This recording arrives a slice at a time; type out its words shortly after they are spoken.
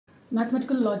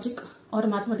Mathematical logic or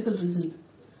mathematical reasoning.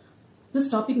 This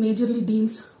topic majorly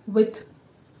deals with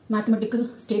mathematical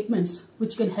statements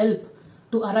which can help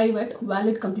to arrive at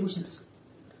valid conclusions.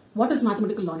 What is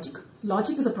mathematical logic?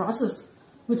 Logic is a process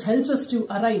which helps us to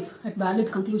arrive at valid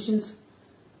conclusions.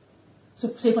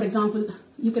 So say for example,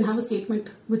 you can have a statement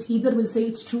which either will say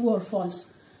it's true or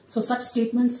false. So such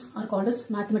statements are called as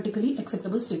mathematically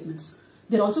acceptable statements.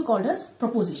 They're also called as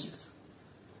propositions.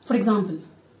 For example,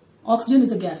 oxygen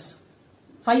is a gas.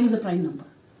 5 is a prime number.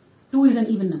 2 is an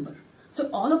even number. So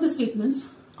all of the statements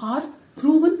are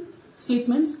proven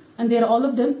statements and they are all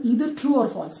of them either true or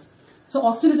false. So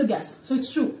oxygen is a gas. So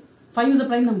it's true. 5 is a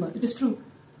prime number. It is true.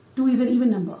 2 is an even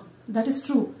number. That is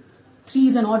true. 3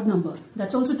 is an odd number.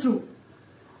 That's also true.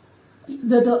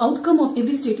 The outcome of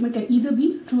every statement can either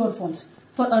be true or false.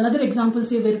 For another example,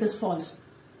 say where it is false.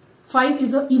 5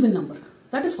 is an even number.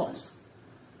 That is false.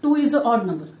 2 is an odd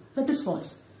number. That is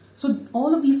false. So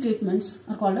all of these statements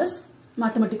are called as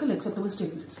mathematical acceptable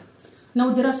statements.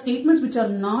 Now there are statements which are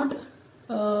not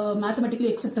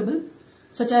mathematically acceptable,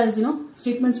 such as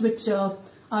statements which are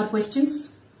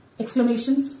questions,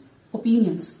 exclamations,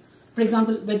 opinions. For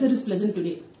example, weather is pleasant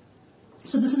today.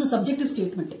 So this is a subjective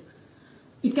statement.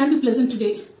 It can be pleasant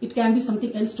today. It can be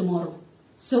something else tomorrow.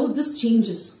 So this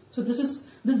changes. So this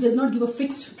does not give a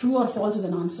fixed true or false as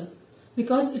an answer,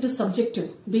 because it is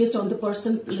subjective based on the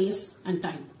person, place and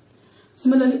time.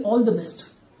 Similarly, all the best.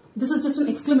 This is just an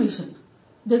exclamation.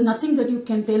 There's nothing that you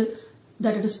can tell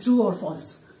that it is true or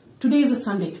false. Today is a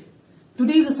Sunday.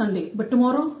 Today is a Sunday, but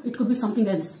tomorrow it could be something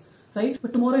else, right?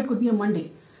 But tomorrow it could be a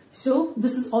Monday. So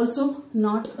this is also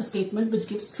not a statement which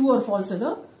gives true or false as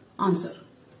an answer.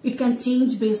 It can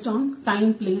change based on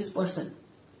time, place, person.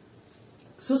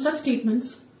 So such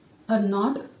statements are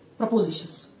not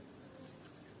propositions.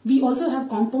 We also have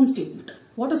compound statement.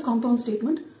 What is compound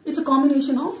statement? It's a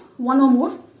combination of one or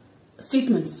more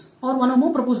statements or one or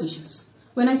more propositions.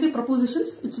 When I say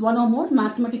propositions, it's one or more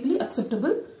mathematically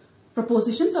acceptable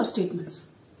propositions or statements.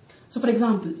 So for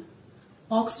example,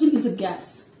 oxygen is a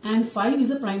gas and 5 is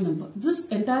a prime number. This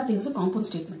entire thing is a compound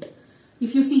statement.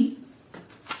 If you see,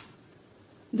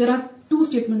 there are two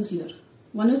statements here.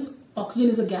 One is oxygen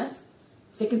is a gas.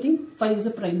 Second thing, 5 is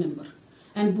a prime number.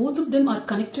 And both of them are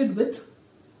connected with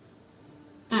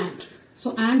and.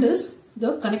 So and is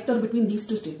the connector between these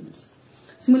two statements.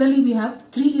 Similarly, we have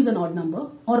 3 is an odd number,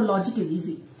 or logic is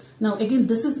easy. Now again,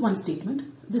 this is one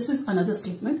statement. This is another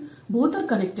statement. Both are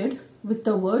connected with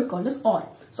the word called as or.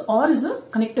 So or is a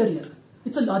connector here.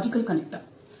 It's a logical connector.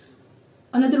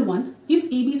 Another one, if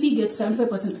ABC gets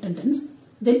 75% attendance,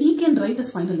 then E can write his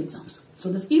final exams.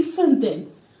 So this if and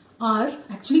then are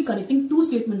actually connecting two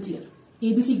statements here.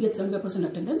 ABC gets 75%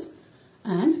 attendance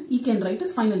and E can write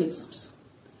his final exams.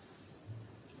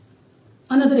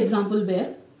 Another example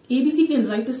where ABC can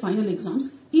write his final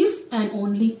exams if and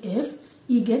only if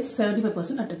E gets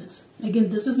 75% attendance. Again,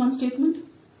 this is one statement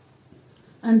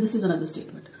and this is another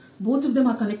statement. Both of them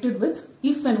are connected with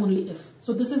if and only if.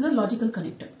 So this is a logical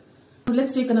connector. Now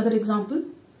let's take another example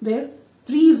where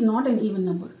 3 is not an even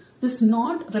number. This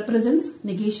not represents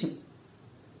negation.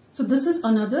 So this is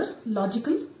another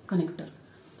logical connector.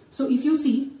 So if you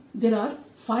see, there are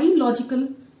 5 logical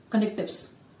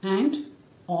connectives: and,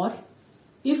 or,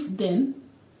 if then,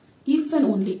 if and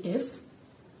only if,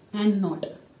 and not.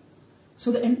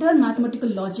 So the entire mathematical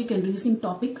logic and reasoning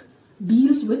topic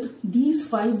deals with these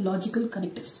 5 logical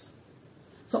connectives.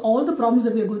 So all the problems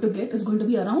that we are going to get is going to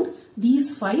be around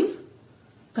these 5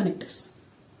 connectives.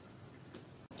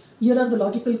 Here are the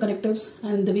logical connectives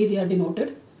and the way they are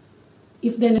denoted.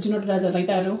 If then is denoted as a right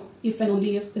arrow, if and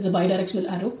only if is a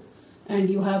bidirectional arrow, and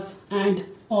you have and,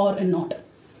 or, and not.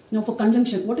 Now for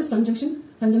conjunction, what is conjunction?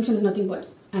 Conjunction is nothing but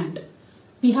and.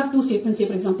 We have two statements, say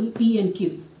for example P and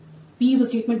Q. P is a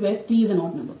statement where 3 is an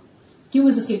odd number. Q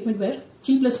is a statement where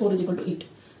 3 plus 4 is equal to 8.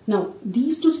 Now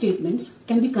these two statements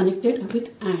can be connected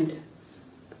with and.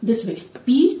 This way,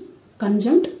 P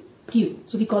conjunct Q.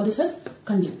 So we call this as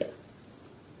conjunct.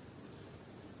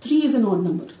 3 is an odd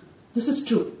number. This is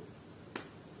true.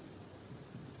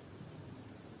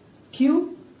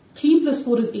 Q, 3 plus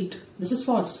 4 is 8. This is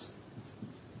false.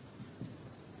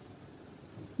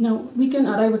 Now we can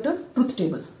arrive at a truth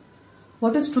table.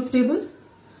 What is truth table?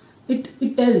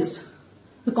 It tells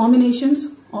the combinations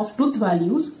of truth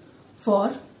values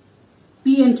for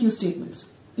P and Q statements.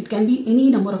 It can be any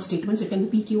number of statements. It can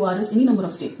be P, Q, R as any number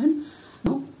of statements.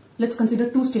 Now let's consider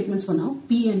two statements for now,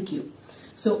 P and Q.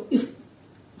 So if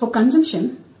for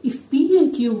conjunction, if P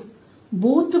and Q,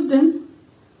 both of them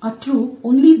are true,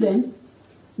 only then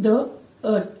the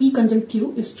P conjunct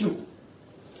Q is true.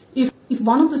 If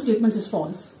one of the statements is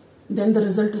false, then the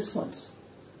result is false.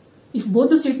 If both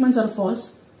the statements are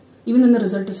false, even then the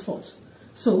result is false.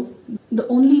 So the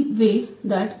only way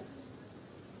that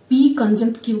P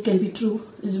conjunct Q can be true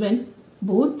is when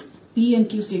both P and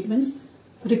Q statements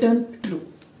return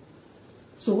true.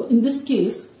 So in this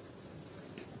case,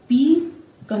 P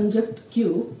conjunct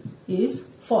Q is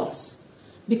false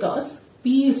because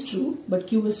P is true but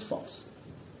Q is false.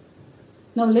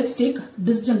 Now let's take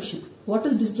disjunction. What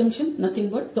is disjunction? Nothing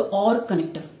but the OR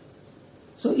connective.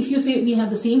 So if you say we have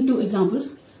the same two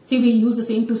examples, say we use the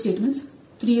same two statements,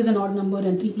 3 is an odd number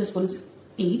and 3 plus 4 is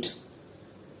 8.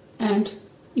 And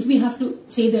if we have to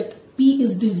say that P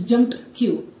is disjunct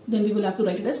Q, then we will have to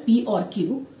write it as P or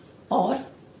Q, or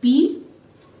P,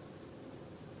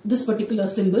 this particular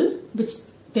symbol which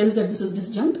tells that this is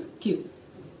disjunct Q.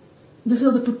 This is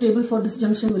how the truth table for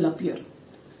disjunction will appear.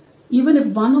 Even if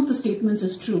one of the statements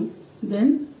is true,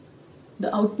 then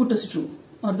the output is true,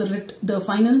 or the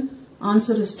final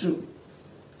answer is true.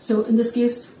 So in this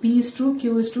case, P is true,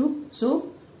 Q is true.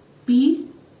 So P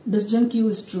disjunct Q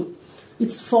is true.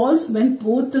 It's false when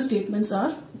both the statements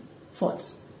are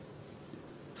false.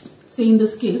 Say in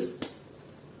this case,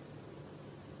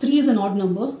 3 is an odd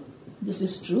number. This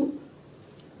is true.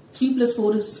 3 plus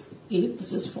 4 is 8.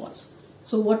 This is false.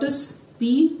 So what is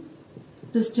P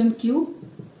disjunct Q?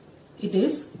 It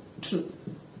is true.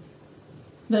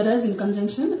 Whereas in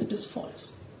conjunction, it is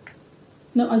false.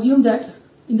 Now assume that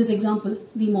in this example,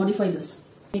 we modify this.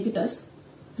 Make it as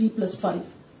 3 plus 5.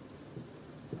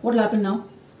 What will happen now?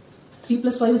 3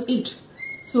 plus 5 is 8.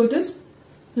 So this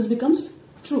becomes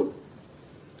true.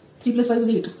 3 plus 5 is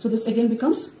 8. So this again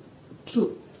becomes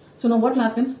true. So now what will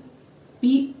happen?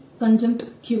 P conjunct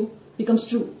Q becomes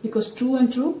true because true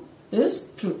and true is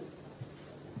true.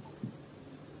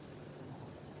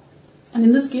 And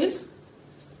in this case,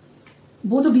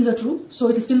 both of these are true, so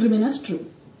it will still remain as true.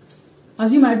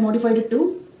 Assume I had modified it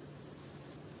to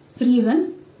 3 is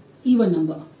an even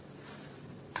number.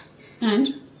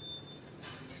 And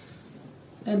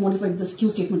I had modified this Q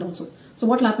statement also. So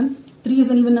what will happen? 3 is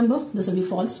an even number, this will be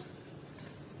false.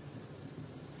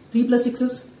 3 plus 6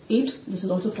 is 8, this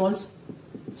is also false.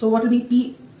 So what will be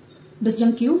P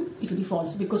disjunct Q? It will be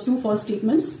false because two false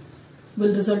statements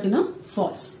will result in a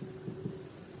false.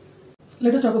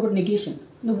 Let us talk about negation.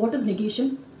 Now what is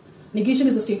negation? Negation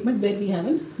is a statement where we have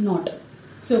a not.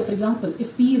 So for example,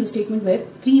 if P is a statement where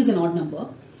 3 is an odd number,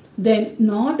 then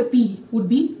not P would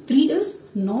be 3 is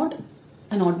not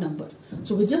an odd number.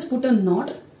 So we just put a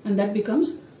not and that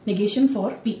becomes negation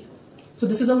for P. So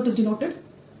this is how it is denoted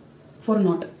for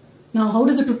not. Now how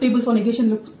does the truth table for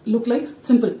negation look like?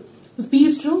 Simple. If P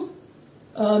is true,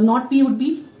 not P would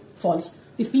be false.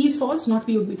 If P is false, not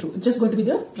P would be true. It's just going to be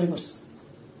the reverse.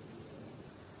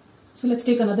 So let's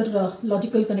take another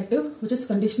logical connective, which is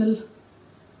conditional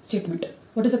statement.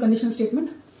 What is a conditional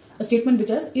statement? A statement which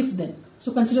has if then.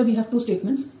 So consider we have two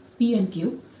statements, P and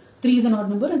Q. 3 is an odd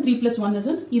number and 3 plus 1 is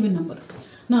an even number.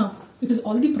 Now it is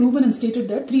already proven and stated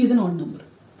that 3 is an odd number.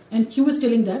 And Q is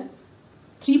telling that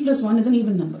 3 plus 1 is an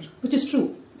even number, which is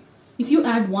true. If you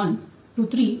add 1 to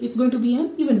 3, it's going to be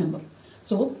an even number.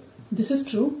 So this is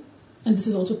true and this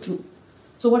is also true.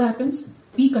 So what happens?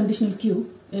 P conditional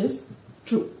Q is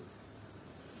true.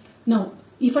 Now,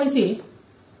 if I say,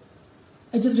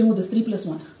 I just remove this 3 plus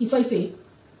 1. If I say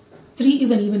 3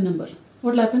 is an even number,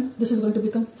 what will happen? This is going to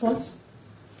become false.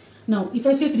 Now, if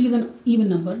I say 3 is an even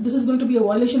number, this is going to be a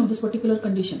violation of this particular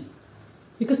condition.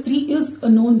 Because 3 is a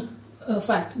known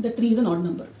fact that 3 is an odd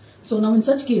number. So now in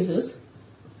such cases,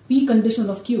 P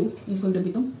conditional of Q is going to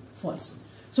become false.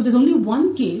 So there's only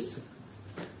one case,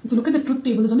 if you look at the truth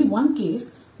table, there's only one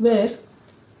case where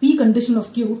P conditional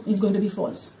of Q is going to be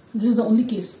false. This is the only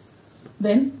case.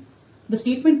 When the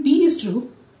statement P is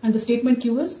true and the statement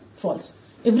Q is false.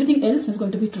 Everything else is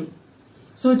going to be true.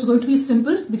 So it's going to be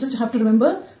simple. We just have to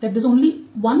remember that there's only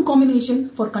one combination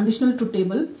for conditional truth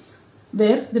table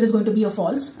where there is going to be a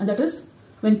false, and that is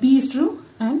when P is true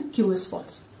and Q is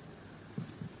false.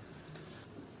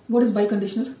 What is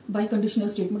biconditional? Biconditional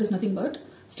statement is nothing but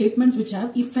statements which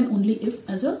have if and only if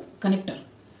as a connector.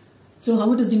 So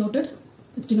how it is denoted?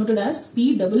 It's denoted as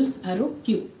P double arrow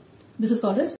Q. This is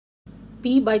called as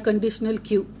P biconditional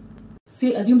Q.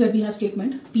 Say assume that we have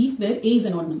statement P where A is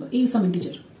an odd number, A is some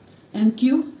integer, and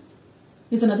Q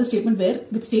is another statement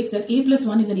which states that A plus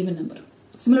 1 is an even number.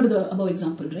 Similar to the above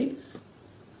example, right?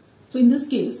 So in this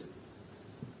case,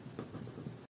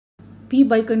 P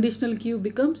biconditional Q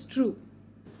becomes true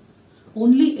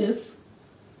only if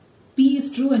P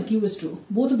is true and Q is true.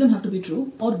 Both of them have to be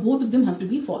true, or both of them have to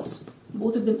be false.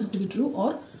 Both of them have to be true,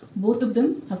 or both of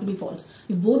them have to be false.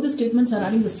 If both the statements are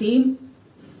adding the same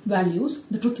values,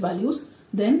 the truth values,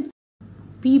 then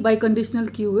P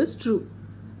biconditional Q is true.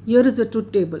 here is the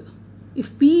truth table.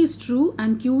 If P is true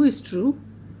and Q is true,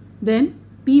 then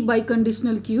P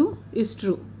biconditional Q is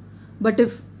true. But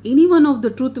if any one of the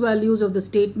truth values of the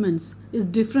statements is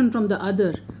different from the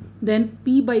other, then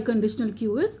P biconditional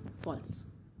Q is false.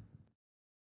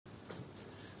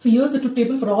 So here's the truth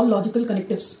table for all logical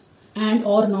connectives, and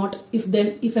or not, if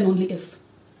then, if and only if.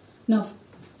 Now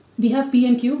we have P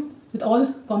and Q with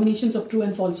all combinations of true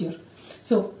and false here.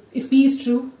 So if P is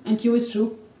true and Q is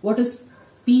true, what is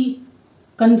P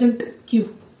conjunct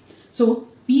Q? So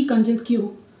P conjunct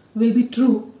Q will be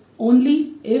true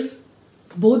only if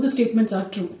both the statements are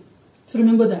true. So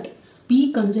remember that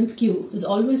P conjunct Q is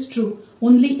always true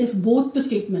only if both the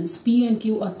statements P and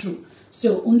Q are true.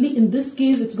 So only in this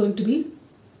case it's going to be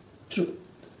true.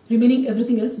 Remaining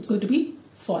everything else it's going to be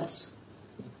false.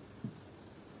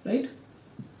 Right?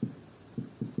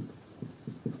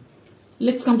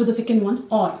 Let's come to the second one,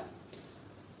 or.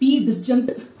 P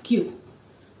disjunct Q.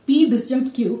 P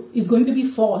disjunct Q is going to be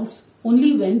false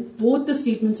only when both the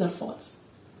statements are false.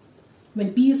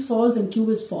 When P is false and Q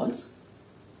is false,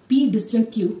 P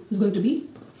disjunct Q is going to be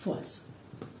false.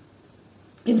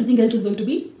 Everything else is going to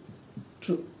be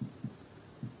true.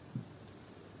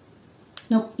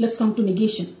 Now let's come to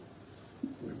negation.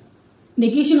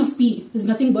 Negation of P is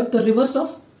nothing but the reverse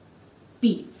of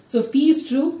P. So if P is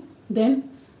true, then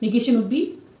negation would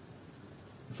be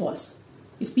false.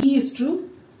 If P is true,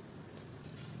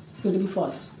 it's going to be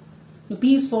false. If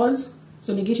P is false,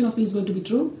 so negation of P is going to be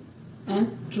true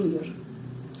and true here.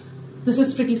 This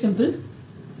is pretty simple.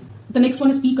 The next one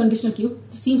is P conditional Q.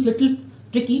 This seems little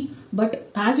tricky, but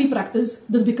as we practice,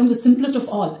 this becomes the simplest of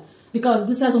all, because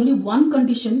this has only one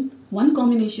condition, one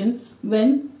combination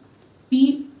when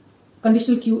P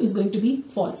conditional Q is going to be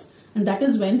false, and that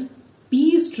is when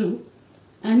P is true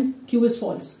and Q is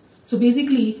false. So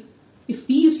basically, if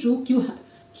P is true,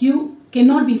 Q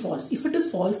cannot be false. If it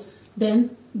is false,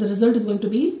 then the result is going to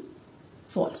be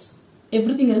false.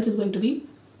 Everything else is going to be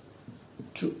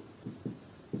true.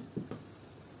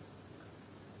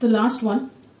 The last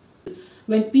one,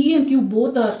 when P and Q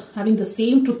both are having the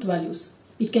same truth values,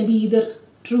 it can be either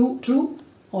true, true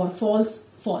or false,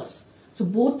 false. So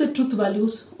both the truth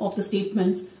values of the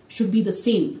statements should be the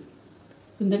same.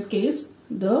 In that case,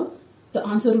 the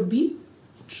answer would be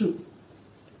true.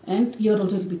 And here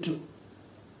also it will be true.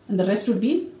 And the rest would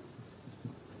be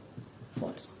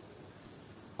false.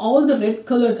 All the red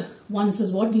colored ones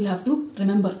is what we'll have to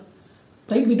remember.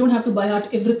 Right? We don't have to by heart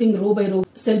everything row by row,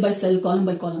 cell by cell, column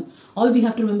by column. All we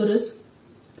have to remember is,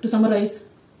 to summarize,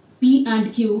 P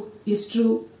and Q is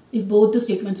true if both the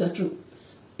statements are true.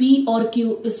 P or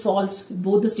Q is false if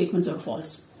both the statements are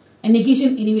false. And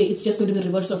negation, anyway, it's just going to be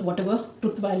reverse of whatever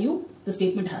truth value the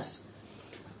statement has.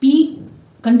 P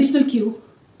conditional Q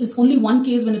is only one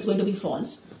case when it's going to be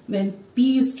false, when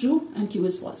P is true and Q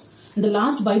is false. And the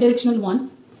last bidirectional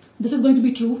one, this is going to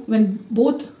be true when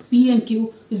both P and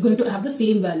Q is going to have the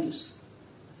same values.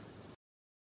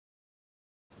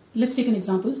 Let's take an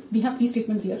example. We have three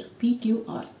statements here, P, Q,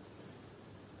 R.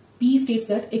 P states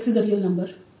that X is a real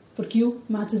number. For Q,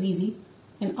 maths is easy.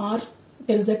 And R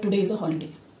tells that today is a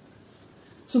holiday.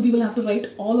 So we will have to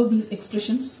write all of these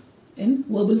expressions in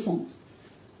verbal form.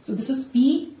 So this is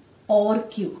P or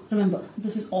Q. Remember,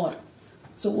 this is OR.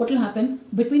 So what will happen?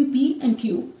 Between P and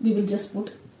Q, we will just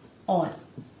put OR.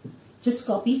 Just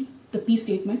copy the P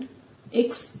statement.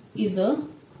 X is a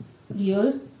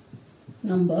real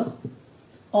number.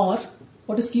 Or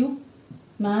what is Q?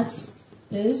 Maths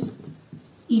is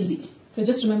easy. So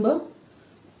just remember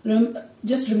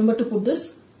to put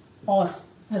this OR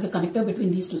as a connector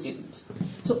between these two statements.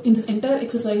 So in this entire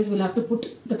exercise, we'll have to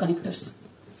put the connectors.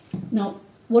 Now,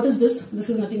 what is this? This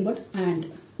is nothing but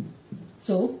AND.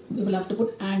 So we will have to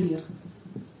put AND here.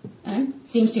 And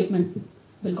same statement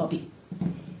will copy.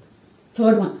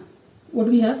 Third one, what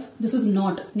do we have? This is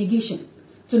not, negation.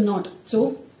 So not.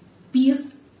 So P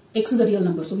is, X is a real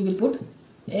number. So we will put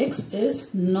X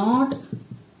is not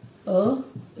a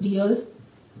real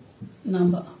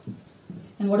number.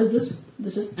 And what is this?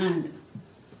 This is AND.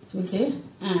 So we'll say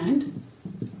AND,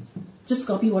 just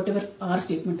copy whatever R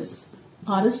statement is.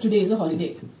 R is today is a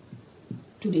holiday.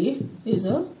 Today is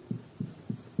a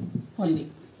holiday.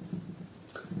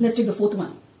 Let's take the fourth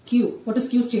one. Q. What is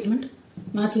Q statement?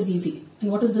 Maths is easy. And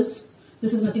what is this?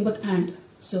 This is nothing but AND.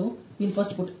 So we'll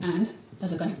first put AND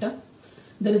as a connector.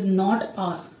 There is not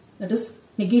R. That is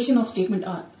negation of statement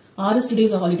R. R is today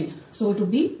is a holiday. So it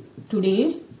would be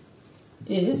today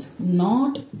is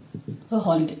not a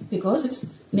holiday because it's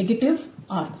negative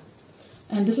R.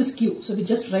 And this is Q. So we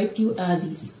just write Q as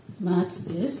is. Maths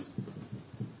is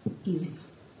easy.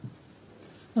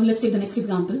 Now let's take the next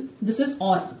example. This is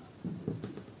OR.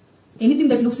 anything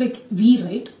that looks like V,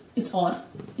 right, it's OR.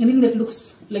 Anything that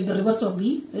looks like the reverse of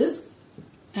V is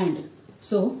AND.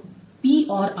 So P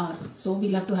or R. So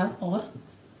we'll have to have OR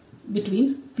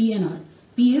between P and R.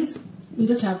 P is, we'll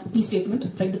just have P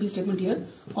statement, write the P statement here,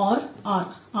 or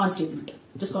R statement.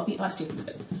 Just copy R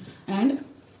statement. And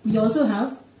we also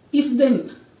have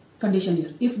if-then condition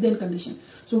here, if-then condition.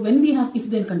 So when we have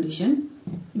if-then condition,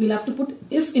 we'll have to put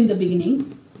if in the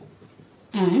beginning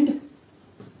and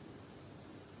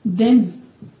then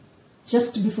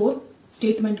just before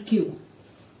statement Q.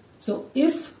 So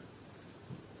if,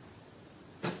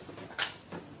 it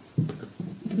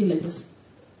will be like this,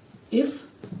 if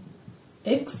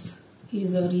X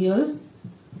is a real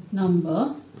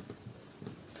number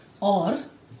or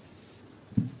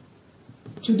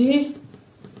today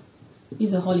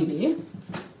is a holiday,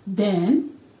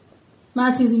 then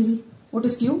maths is easy. What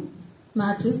is Q?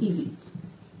 Maths is easy.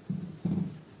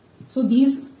 So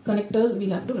these connectors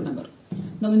we'll have to remember.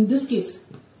 Now in this case,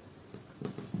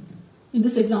 in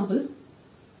this example,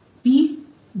 P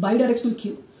bidirectional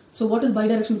Q. So what is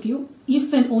bidirectional Q?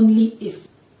 If and only if.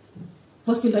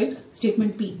 First we'll write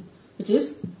statement P, which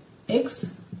is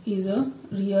X is a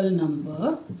real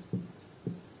number.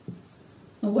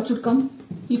 Now what should come?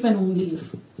 If and only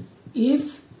if.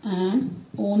 If and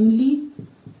only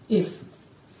if.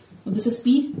 Now this is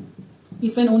P.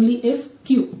 If and only if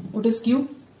Q. What is Q?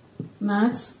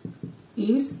 Maths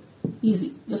is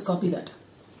easy. Just copy that.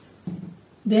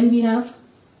 Then we have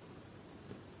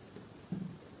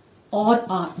or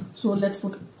R. So let's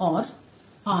put or.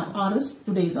 R is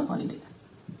today is a holiday.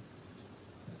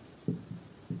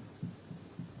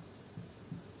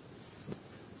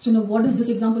 So now what does this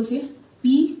example say?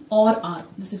 P or R.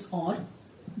 This is or,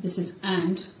 this is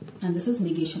and this is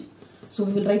negation. So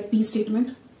we will write P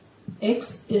statement.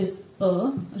 X is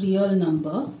a real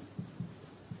number.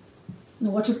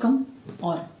 Now what should come?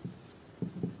 Or.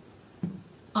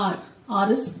 R.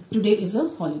 R is today is a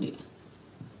holiday.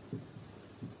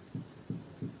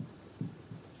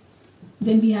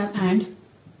 Then we have and.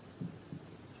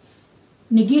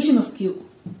 Negation of Q.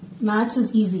 Maths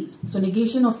is easy. So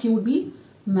negation of Q would be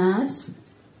maths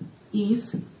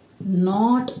is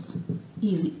not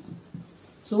easy.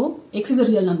 So X is a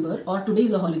real number or today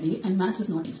is a holiday and maths is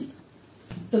not easy.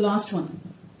 The last one.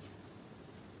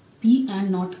 P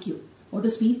and not Q. What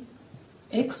is P?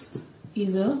 X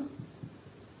is a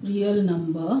real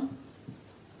number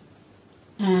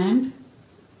and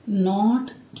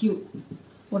not Q.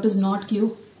 What is not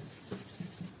Q?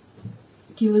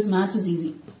 Q is maths is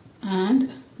easy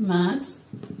and maths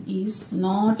is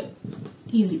not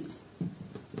easy.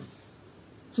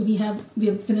 So we have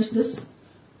finished this.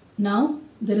 Now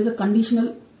there is a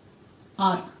conditional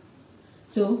R.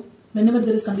 So whenever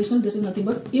there is conditional, this is nothing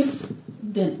but if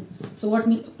then. So what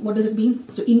does it mean?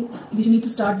 So we need to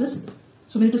start this.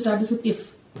 So we need to start this with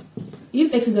if.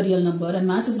 If X is a real number and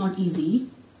maths is not easy,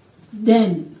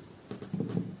 then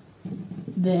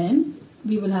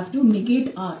we will have to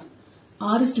negate R.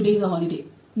 R is today is a holiday.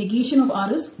 Negation of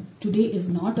R is today is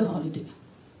not a holiday.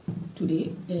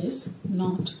 Today is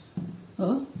not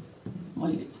a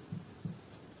holiday.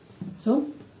 So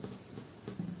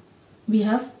we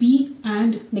have P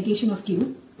and negation of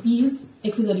Q. P is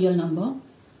X is a real number.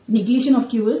 Negation of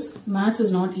Q is maths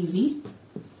is not easy.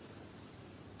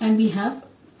 And we have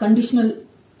conditional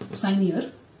sign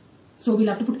here. So we'll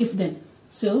have to put if then.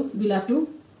 So we'll have to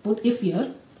put if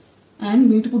here and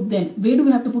we need to put then. Where do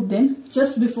we have to put then?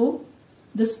 Just before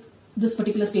this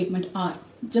particular statement R.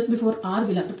 Just before R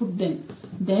we'll have to put then.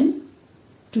 Then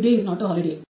today is not a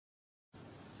holiday.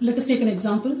 Let us take an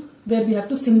example where we have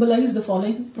to symbolize the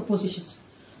following propositions.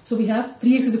 So we have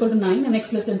 3x is equal to 9 and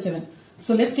x less than 7.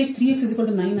 So let's take 3x is equal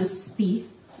to 9 as P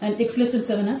and x less than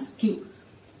 7 as Q.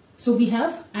 So we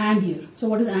have and here. So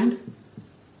what is and?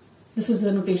 This is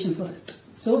the notation for it.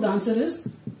 So the answer is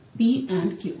P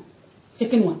and Q.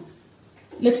 Second one.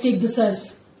 Let's take this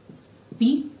as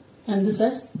P and this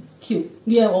as Q.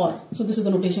 We have OR. So this is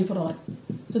the notation for OR.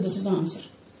 So this is the answer.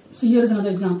 So here is another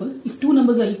example. If two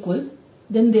numbers are equal,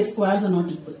 then their squares are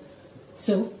not equal.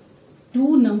 So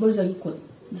two numbers are equal.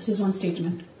 This is one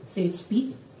statement. Say it's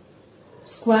P.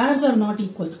 Squares are not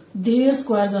equal. Their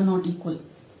squares are not equal.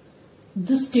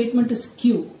 This statement is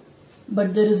Q,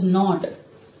 but there is not.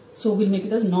 So we'll make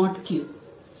it as not Q.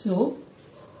 So,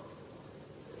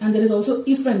 and there is also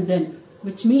if and then,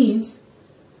 which means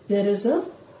there is a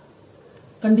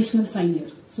conditional sign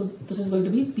here. So this is going to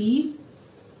be P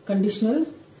conditional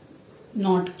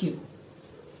not Q.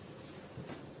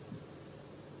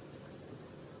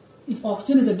 If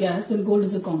oxygen is a gas, then gold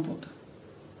is a compound.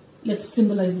 Let's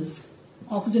symbolize this.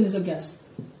 Oxygen is a gas.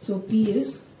 So P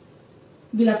is,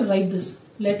 we'll have to write this.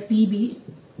 let P be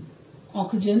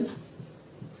oxygen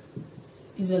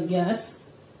is a gas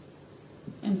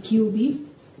and Q be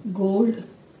gold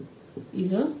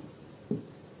is a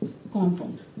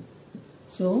compound.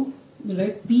 So we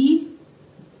write P,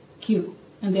 Q,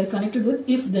 and they are connected with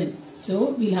if then.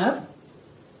 So we'll have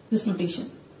this notation,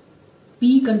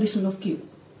 P conditional of Q.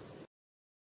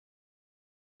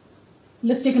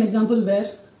 Let's take an example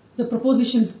where the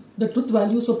proposition, the truth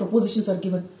values for propositions are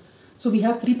given. So we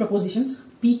have three propositions,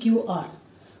 P, Q, R.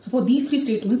 So for these three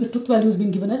statements, the truth value has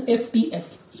been given as F, T,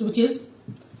 F. So which is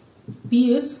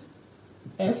P is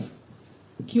F,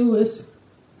 Q is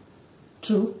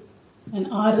true, and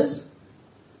R is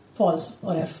false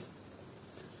or F.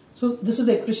 So this is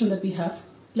the expression that we have.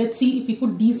 Let's see if we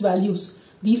put these values,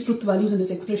 these truth values in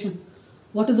this expression,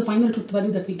 what is the final truth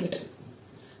value that we get?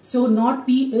 So not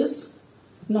P is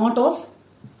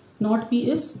not P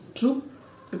is true.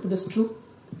 We put this true.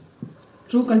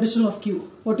 True conditional of Q.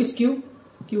 What is Q?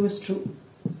 Q is true.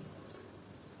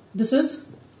 This is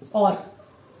or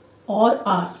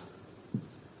R.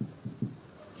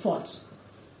 False.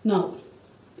 Now,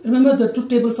 remember the truth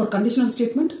table for conditional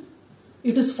statement?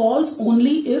 It is false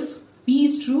only if P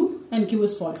is true and Q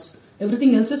is false.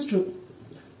 Everything else is true.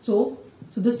 So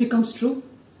this becomes true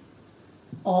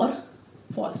or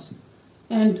false.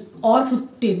 And OR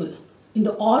truth table. In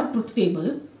the OR truth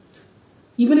table,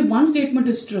 even if one statement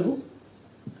is true,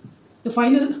 the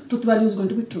final truth value is going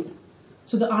to be true.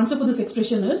 So the answer for this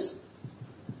expression is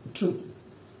true.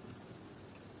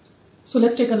 So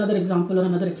let's take another example or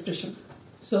another expression.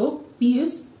 So P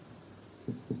is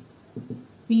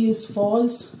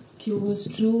false, Q is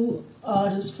true,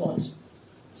 R is false.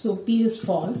 So P is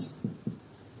false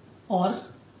or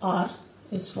R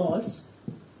is false.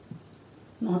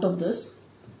 Not of this.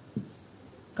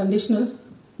 Conditional,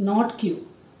 not Q.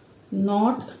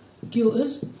 Not Q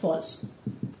is false.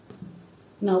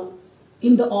 Now,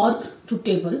 in the OR truth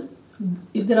table,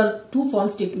 if there are two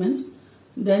false statements,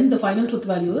 then the final truth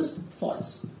value is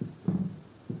false.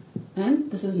 And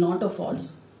this is not a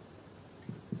false.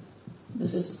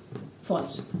 This is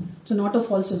false. So not a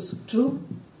false is true.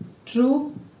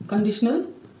 True,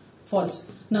 conditional, false.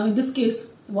 Now in this case,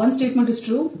 one statement is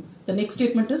true, the next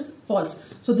statement is false.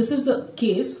 So this is the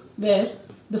case where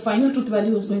the final truth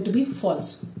value is going to be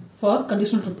false for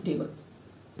conditional truth table.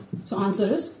 So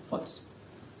answer is false.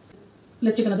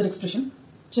 Let's take another expression.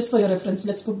 Just for your reference,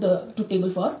 let's put the truth table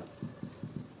for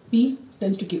P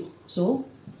tends to Q. So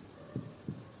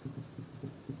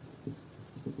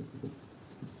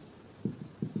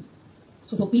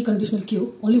for P conditional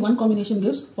Q, only one combination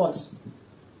gives false.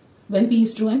 When P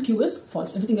is true and Q is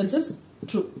false, everything else is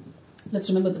true. Let's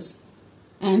remember this.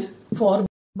 And for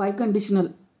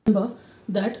biconditional, remember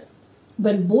that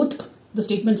when both the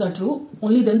statements are true,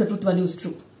 only then the truth value is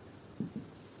true.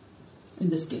 In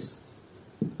this case,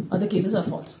 other cases are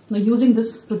false. Now using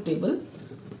this truth table,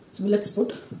 so let's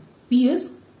put P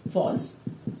is false,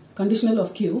 conditional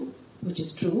of Q, which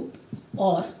is true,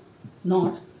 or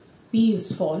not, P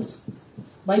is false,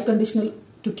 biconditional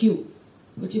to Q,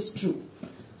 which is true.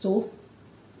 So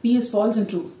P is false and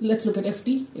true. Let's look at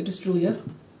FT. It is true here.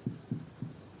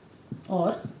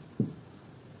 Or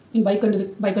in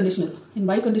biconditional. In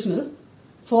biconditional,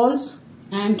 false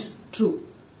and true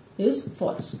is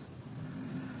false.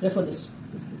 Refer this.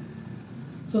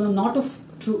 So now not of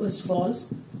true is false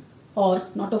or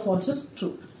not of false is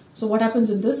true. So what happens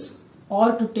in this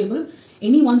OR truth table?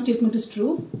 Any one statement is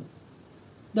true.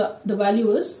 The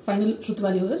value is, final truth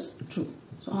value is true.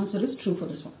 So answer is true for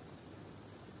this one.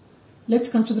 Let's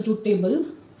consider the truth table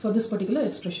for this particular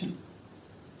expression.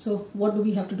 So what do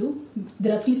we have to do?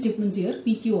 There are three statements here,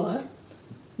 P, Q, R.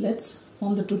 Let's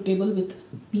form the truth table with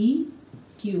P,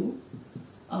 Q,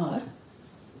 R.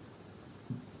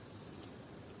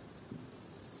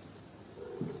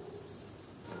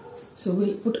 So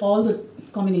we'll put all the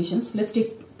combinations. Let's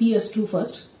take P as true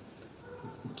first,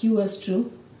 Q as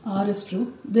true, R is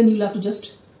true. Then you'll have to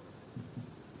just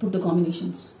put the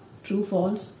combinations. True,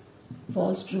 false,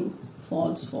 false, true,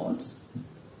 false, false.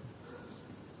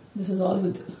 This is all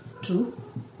with true.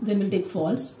 Then we'll take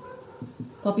false.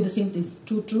 Copy the same thing.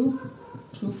 True, true,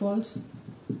 true, false,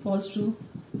 false, true,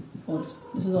 false.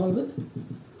 This is all with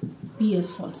P as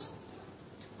false.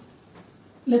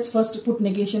 Let's first put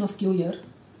negation of Q here.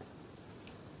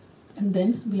 And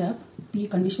then we'll have P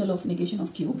conditional of negation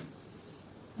of Q.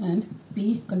 And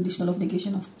P conditional of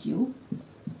negation of Q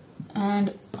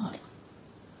and R.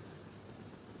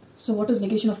 So what is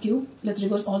negation of Q? Let's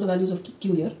reverse all the values of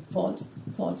Q here. False,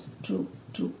 false, true,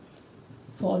 true,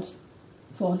 false,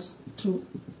 false, true,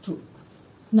 true.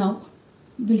 Now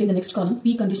we'll take the next column,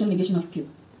 P conditional negation of Q.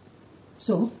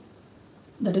 So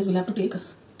That is, we'll have to take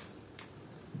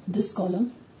this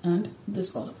column and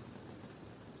this column.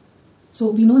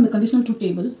 So we know in the conditional truth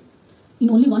table, in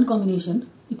only one combination,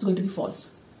 it's going to be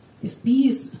false. If P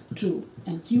is true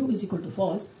and Q is equal to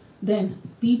false, then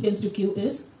P tends to Q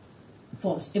is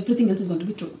false. Everything else is going to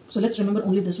be true. So let's remember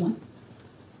only this one.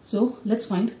 So let's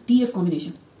find TF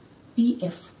combination.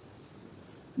 TF.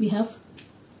 We have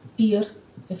T here,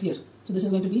 F here. So this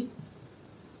is going to be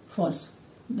false.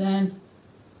 Then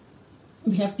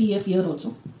we have TF here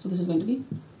also. So this is going to be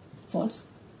false.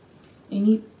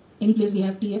 Any place we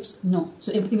have TFs? No.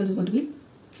 So everything else is going to be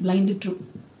blindly true.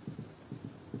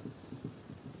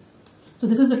 So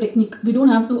this is the technique. We don't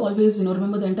have to always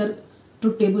remember the entire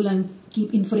truth table and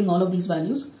keep inferring all of these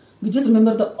values. We just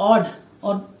remember the odd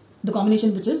or the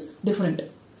combination which is different.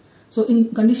 So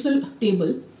in conditional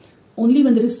table, only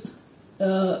when there is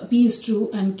P is true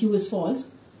and Q is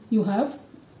false, you have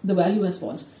the value as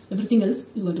false. Everything else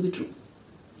is going to be true.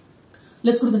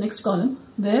 Let's go to the next column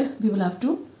where we will have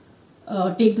to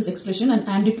take this expression and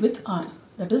AND it with R.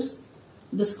 That is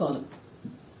this column.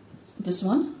 This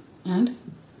one and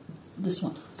this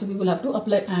one. So we will have to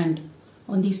apply AND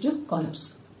on these two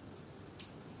columns.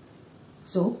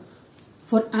 So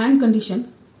for AND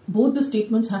condition, both the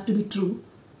statements have to be true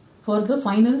for the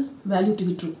final value to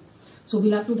be true. So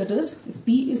we'll have to, that is, if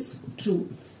P is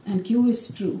true and Q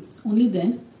is true, only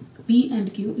then P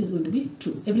and Q is going to be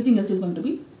true. Everything else is going to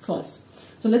be false.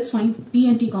 So let's find P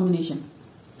and T combination.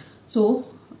 So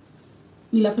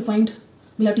we'll have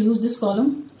to use this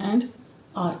column and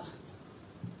R.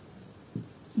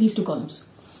 These two columns.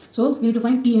 So we need to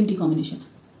find T and T combination.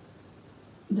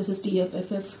 This is TF,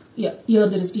 FF. Yeah, here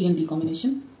there is T and T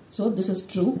combination. So this is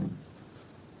true.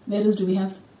 Where else do we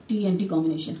have T and T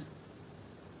combination?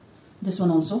 This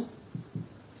one also.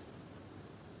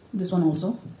 This one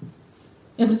also.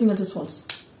 Everything else is false.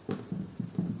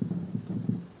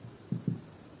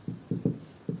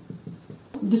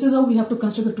 This is how we have to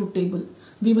construct the truth table.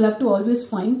 We will have to always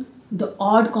find the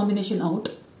odd combination out.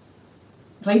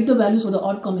 Write the values for the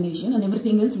odd combination, and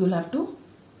everything else we will have to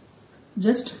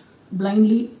just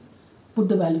blindly put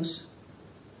the values.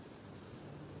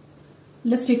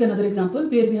 Let's take another example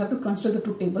where we have to construct the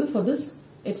truth table for this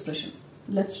expression.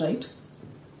 Let's write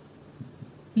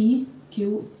P,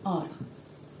 Q, R.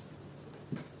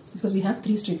 Because we have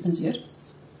three statements here,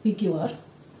 P, Q, R.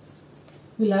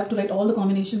 We'll have to write all the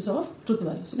combinations of truth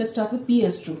values. So let's start with P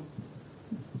as true.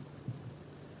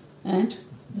 And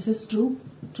this is true,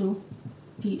 true,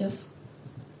 TF,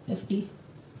 FT,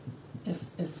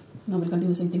 FF. Now we'll continue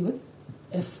the same thing with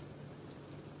F.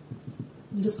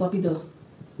 We'll just copy the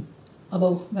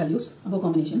above values, above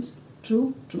combinations.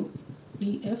 True, true,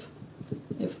 PF,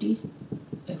 FT,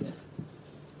 FF.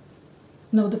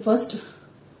 Now the first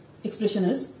expression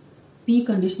is P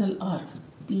conditional R.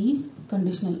 P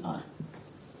conditional R.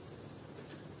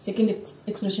 Second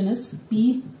expression is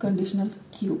P conditional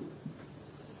Q.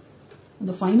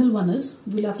 The final one is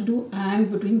we'll have to do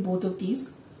AND between both of these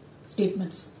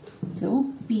statements.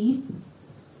 So P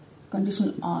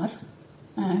conditional R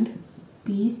and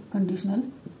P conditional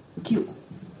Q.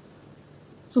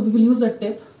 So we will use that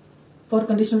tip for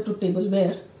conditional truth table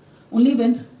where only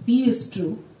when P is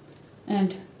true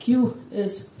and Q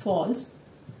is false,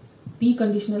 P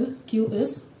conditional Q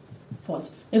is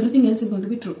false. Everything else is going to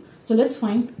be true. So let's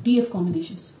find TF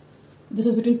combinations. This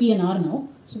is between P and R now.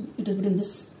 So it is between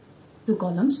this two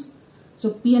columns. So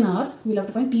P and R, we'll have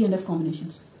to find T and F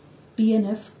combinations. T and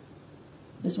F,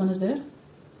 this one is there.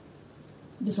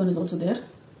 This one is also there.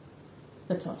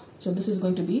 That's all. So this is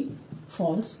going to be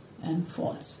false and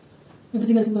false.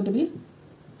 Everything else is going to be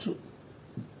true.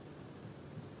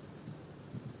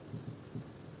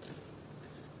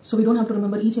 So we don't have to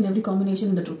remember each and every combination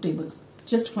in the truth table.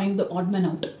 Just find the odd man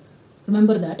out.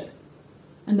 Remember that.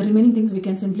 And the remaining things we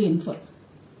can simply infer.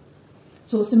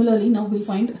 So similarly, now we'll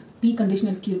find P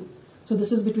conditional Q. So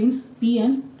this is between P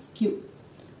and Q.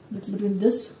 That's between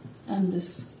this and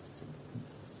this.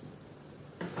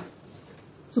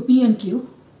 So P and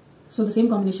Q. So the same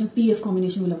combination, TF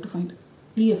combination we'll have to find.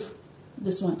 TF,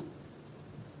 this one.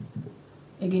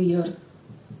 Again here,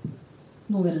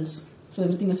 nowhere else. So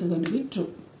everything else is going to be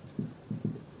true.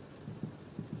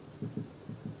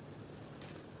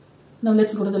 Now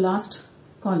let's go to the last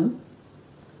column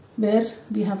where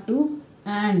we have to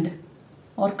AND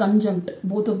or conjunct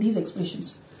both of these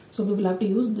expressions. So we will have to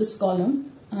use this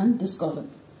column and this column.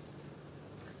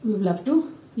 We will have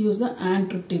to use the AND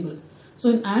truth table. So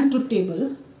in AND truth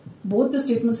table, both the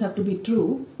statements have to be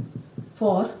true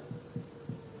for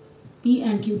P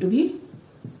and Q to be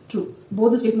true.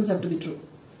 Both the statements have to be true.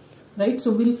 Right?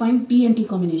 So we'll find P and T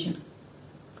combination.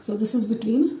 So this is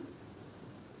between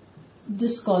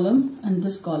this column and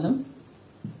this column,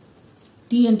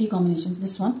 T and T combinations,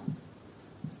 this one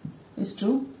is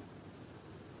true,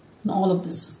 and all of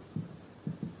this,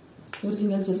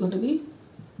 everything else is going to be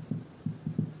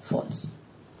false.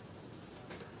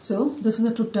 So this is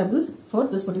the truth table for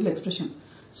this particular expression.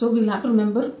 So we'll have to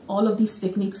remember all of these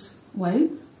techniques while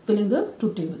filling the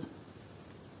truth table.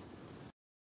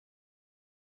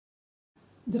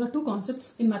 There are two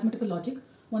concepts in mathematical logic.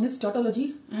 One is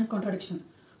tautology and contradiction.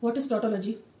 What is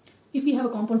tautology? If we have a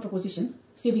compound proposition,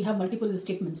 say we have multiple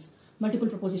statements, multiple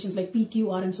propositions like P,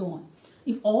 Q, R and so on.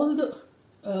 If all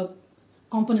the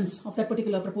components of that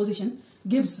particular proposition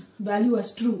gives value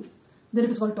as true, then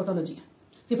it is called tautology.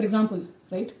 Say for example,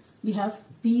 right, we have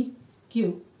P,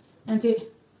 Q and say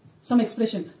some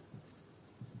expression,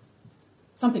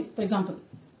 something, for example.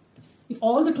 If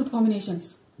all the truth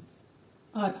combinations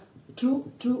are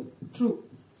true, true, true,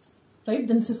 right,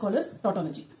 then this is called as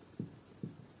tautology.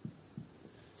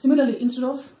 Similarly, instead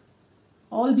of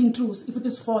all being trues, if it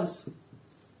is false,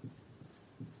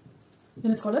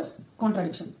 then it's called as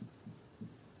contradiction.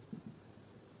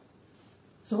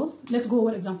 So let's go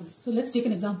over examples. So let's take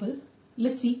an example.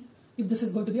 Let's see if this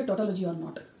is going to be a tautology or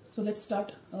not. So let's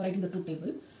start writing the truth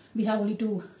table. We have only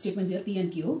two statements here, P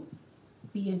and Q.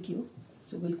 P and Q.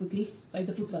 So we'll quickly write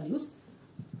the truth values.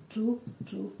 True,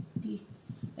 true, T,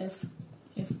 F,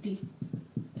 FT,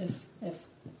 F, F.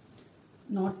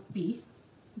 Not P.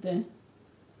 Then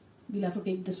we'll have to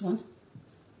take this one.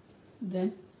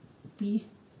 Then P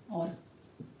or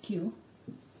Q.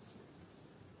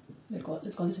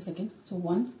 Let's call this a second. So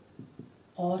 1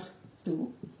 or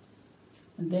 2.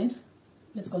 And then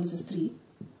let's call this as 3.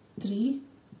 3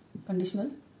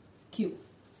 conditional Q.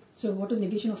 So what is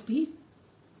negation of P?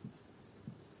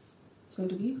 It's going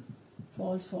to be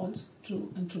false, false,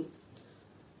 true and true.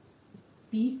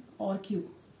 P or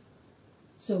Q.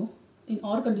 So in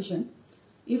OR condition,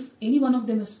 if any one of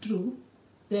them is true,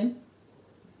 then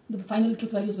the final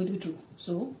truth value is going to be true.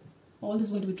 So all this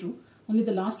is going to be true. Only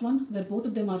the last one where both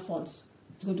of them are false,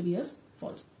 it's going to be as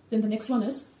false. Then the next one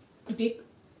is to take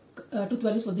truth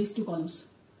values for these two columns.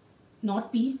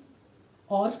 Not P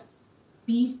or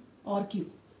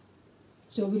Q.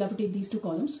 So we'll have to take these two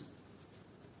columns.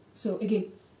 So again,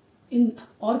 in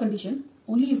OR condition,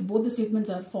 only if both the statements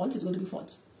are false, it's going to be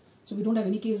false. So we don't have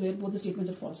any case where both the statements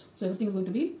are false. So everything is going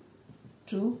to be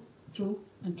true, true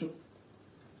and true.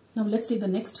 Now let's take the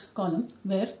next column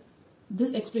where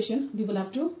this expression we will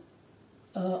have to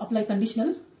apply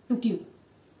conditional to Q.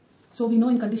 So we know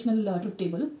in conditional truth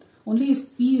table, only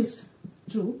if P is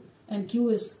true and Q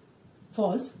is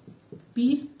false,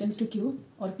 P tends to Q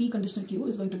or P conditional Q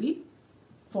is going to be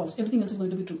false. Everything else is going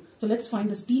to be true. So let's find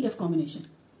this TF combination.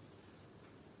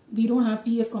 We don't have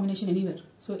TF combination anywhere.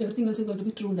 So everything else is going to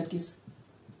be true in that case.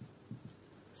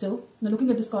 So now looking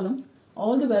at this column,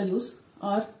 all the values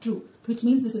are true, which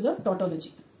means this is a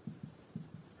tautology.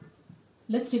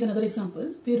 Let's take another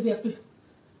example where we have to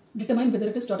determine whether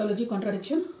it is tautology,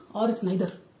 contradiction or it's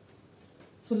neither.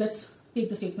 So let's take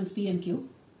the statements P and Q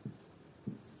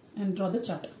and draw the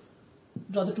chart,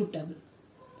 draw the truth table.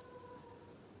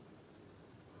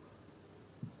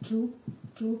 True,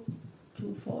 true,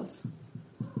 true, false,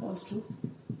 false, true,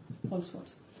 false,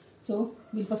 false. So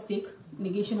we'll first take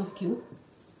negation of Q,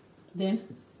 then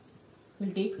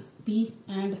we'll take P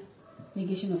and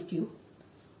negation of Q,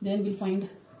 then we'll find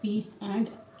P and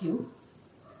Q.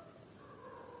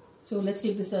 So let's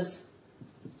take this as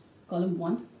column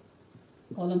 1,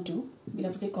 column 2. We'll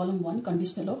have to take column 1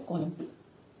 conditional of column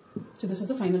 2. So this is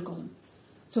the final column.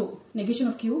 So negation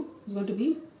of Q is going to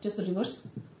be just the reverse,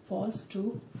 false,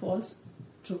 true, false,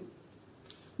 true.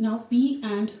 Now P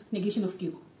and negation of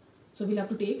Q. So we'll have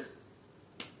to take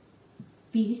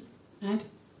P and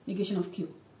negation of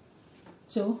Q.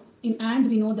 So in AND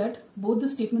we know that both the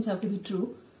statements have to be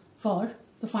true for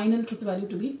the final truth value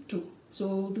to be true.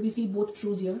 So do we see both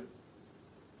trues here?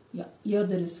 Yeah, here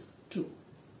there is true.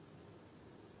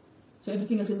 So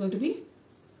everything else is going to be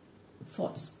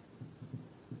false.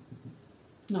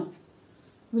 Now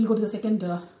we'll go to the second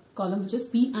column, which is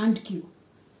P and Q.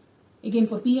 Again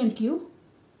for P and Q,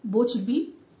 both should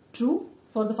be true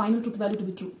for the final truth value to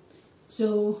be true.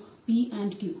 So P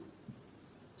and Q.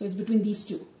 So it's between these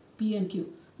two, P and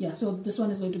Q. Yeah, so this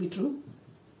one is going to be true.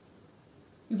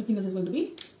 Everything else is going to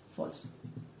be false.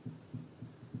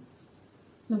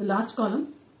 Now the last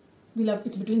column,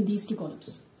 it's between these two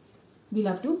columns. We'll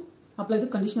have to apply the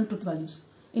conditional truth values.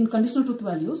 In conditional truth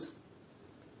values,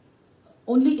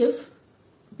 only if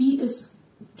P is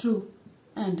true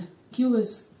and Q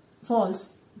is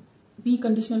false, P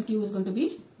conditional Q is going to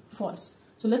be false.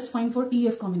 So let's find for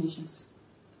TF combinations.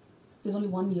 There's only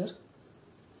one here.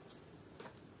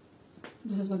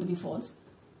 this is going to be false.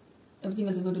 Everything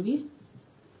else is going to be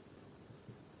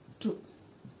true.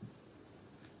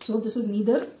 So this is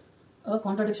neither a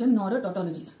contradiction nor a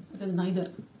tautology. It is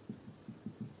neither.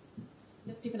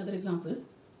 Let's take another example.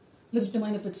 Let's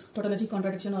determine if it's tautology,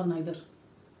 contradiction, or neither.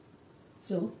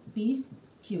 So P,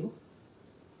 Q,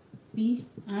 P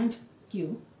and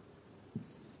Q,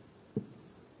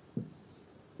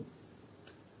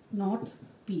 not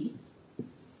P.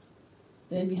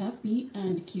 Then we have P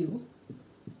and Q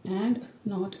and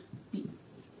not P.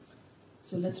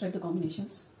 So let's write the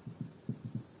combinations.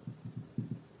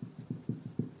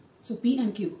 So P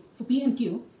and Q. For P and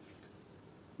Q,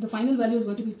 the final value is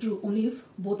going to be true only if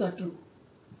both are true.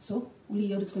 So only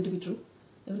here it's going to be true.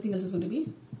 Everything else is going to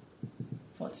be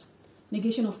false.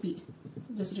 Negation of P.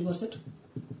 Just reverse it.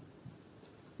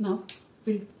 Now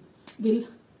we'll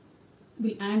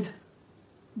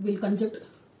conjunct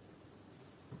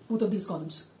both of these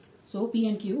columns. So P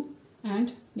and Q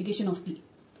and negation of P.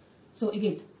 So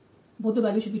again, both the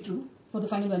values should be true for the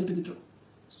final value to be true.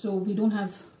 So we don't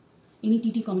have any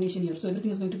TT combination here. So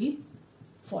everything is going to be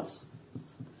false.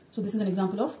 So this is an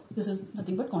example of, this is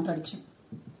nothing but contradiction.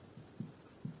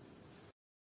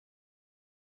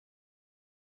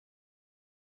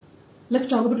 Let's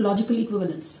talk about logical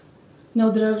equivalence.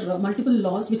 Now there are multiple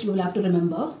laws which we will have to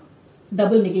remember.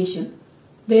 Double negation,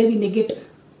 where we negate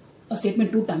a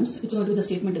statement 2 times, it's going to be the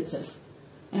statement itself.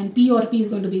 And P or P is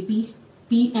going to be P,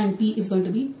 P and P is going to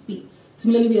be P.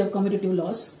 Similarly, we have commutative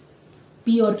laws.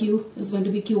 P or Q is going to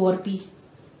be Q or P.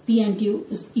 P and Q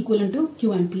is equivalent to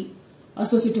Q and P.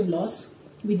 Associative laws,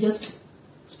 we just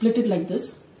split it like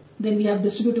this. Then we have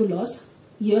distributive laws.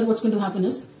 Here what's going to happen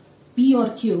is P or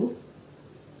Q,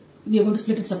 we are going to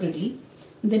split it separately.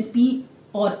 And then P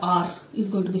or R is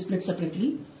going to be split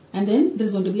separately. And then there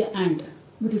is going to be an AND,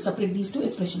 which will separate these two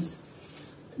expressions.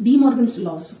 De Morgan's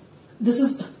laws. This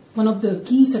is one of the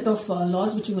key set of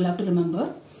laws which you will have to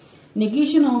remember.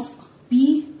 Negation of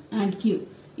P and Q.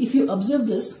 If you observe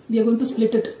this, we are going to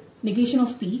split it. Negation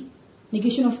of P,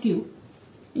 negation of Q.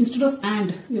 Instead of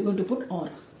AND, we are going to put OR.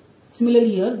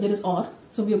 Similarly here, there is OR,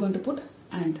 so we are going to put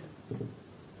AND.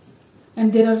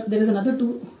 And there is another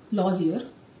 2 laws here.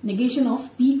 Negation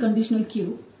of P conditional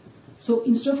Q. So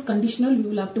instead of conditional, you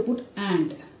will have to put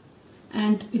AND.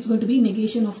 And it's going to be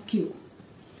negation of Q.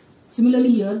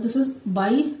 Similarly here, this is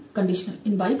biconditional.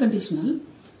 In biconditional,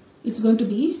 it's going to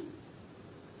be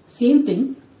same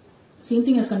thing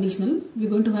as conditional. We're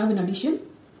going to have an addition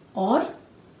or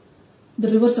the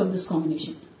reverse of this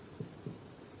combination.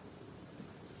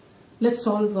 Let's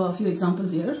solve a few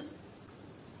examples here.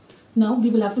 Now we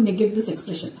will have to negate this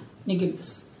expression, negate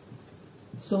this.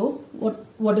 So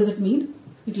what does it mean?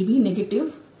 It will be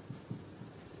negative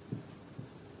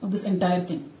of this entire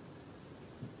thing.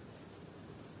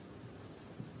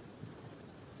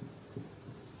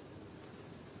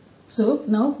 So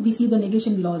now we see the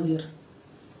negation laws here.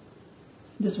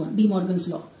 This one, De Morgan's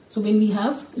law. So when we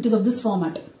have, it is of this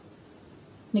format.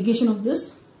 Negation of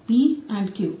this P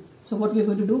and Q. So what we are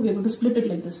going to do, we are going to split it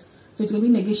like this. So it's going to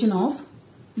be negation of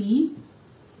P,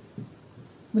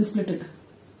 we'll split it.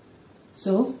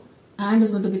 So AND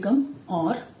is going to become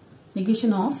OR,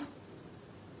 negation of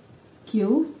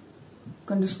Q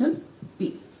conditional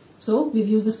P. So we've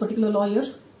used this particular law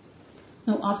here.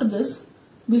 Now after this,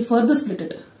 we'll further split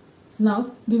it.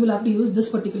 Now we will have to use this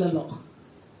particular law.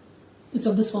 It's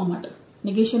of this format.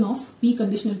 Negation of P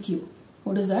conditional Q.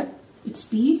 What is that? It's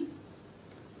P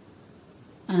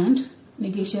and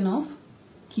negation of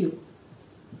Q.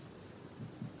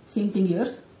 Same thing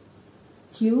here.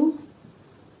 Q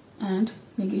and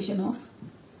negation of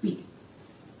P.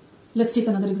 Let's take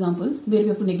another example where we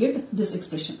have to negate this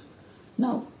expression.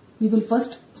 Now we will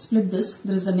first split this.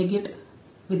 There is a negate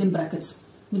within brackets.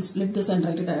 We'll split this and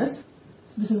write it as,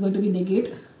 so this is going to be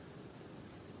negate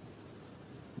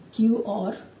Q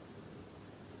or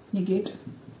negate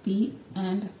P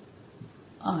and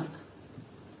R.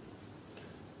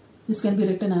 This can be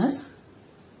written as,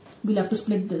 we'll have to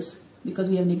split this because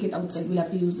we have negate outside. We'll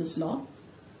have to use this law.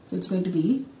 So it's going to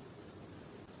be,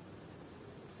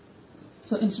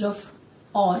 so instead of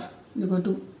OR, it's going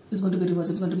to be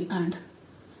reversed. It's going to be AND,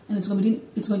 and it's going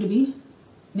to be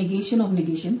negation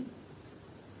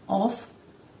of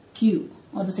Q,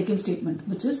 or the second statement,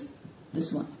 which is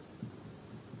this one.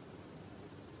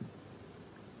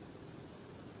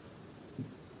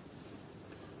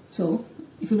 So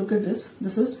if you look at this,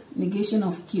 this is negation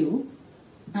of Q,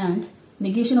 and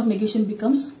negation of negation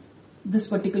becomes this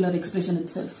particular expression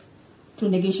itself through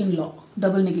negation law,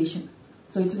 double negation.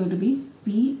 So it's going to be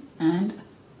P and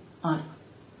R.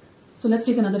 So let's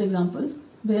take another example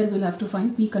where we'll have to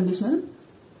find P conditional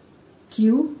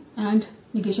Q and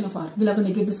negation of R. We'll have to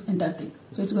negate this entire thing.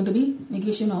 So it's going to be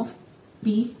negation of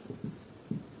P.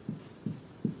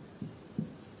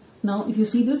 Now if you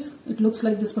see this, it looks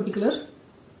like this particular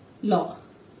law.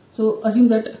 So assume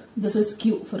that this is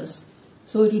Q for us.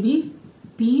 So it will be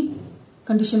P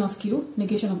condition of Q,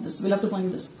 negation of this. We'll have to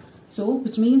find this. So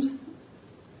which means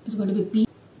it's going to be P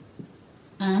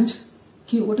and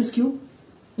Q. What is Q?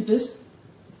 It is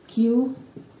Q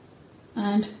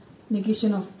and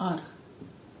negation of R.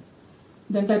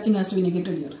 The entire thing has to be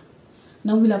negated here.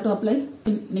 Now we'll have to apply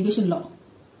negation law.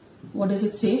 What does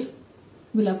it say?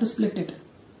 We'll have to split it.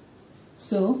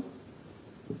 So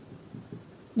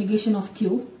negation of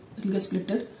Q, it will get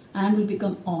splitted and will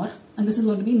become R, and this is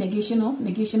going to be negation of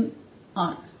negation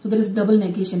R. So there is double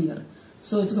negation here.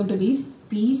 So it's going to be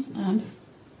P and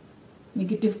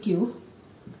negative Q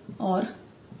or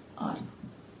R.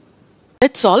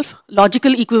 Let's solve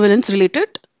logical equivalence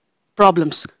related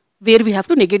problems where we have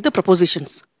to negate the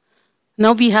propositions.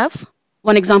 Now we have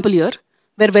one example here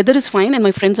where weather is fine and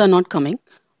my friends are not coming,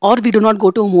 or we do not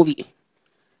go to a movie.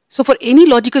 So for any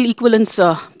logical equivalence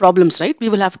problems, right, we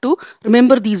will have to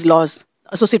remember these laws: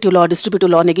 associative law, distributive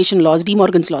law, negation laws, De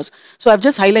Morgan's laws. So I've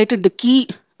just highlighted the key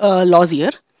laws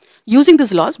here. Using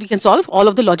these laws, we can solve all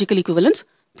of the logical equivalence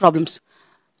problems.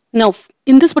 Now,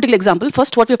 in this particular example,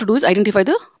 first what we have to do is identify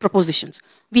the propositions.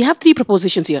 We have three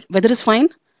propositions here: weather is fine,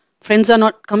 friends are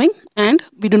not coming, and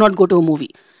we do not go to a movie.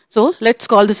 So let's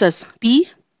call this as P,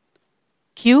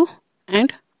 Q,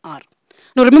 and R.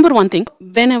 Now remember one thing: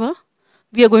 whenever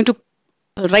we are going to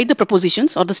write the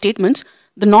propositions or the statements,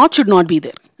 the not should not be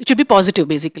there. It should be positive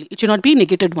basically. It should not be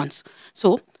negated once.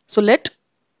 So let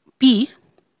P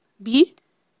be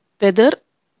weather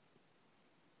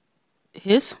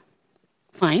is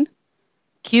fine.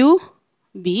 Q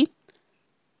be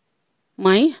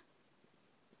my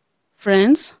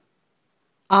friends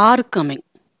are coming.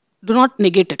 Do not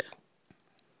negate it.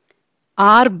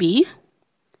 R be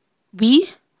we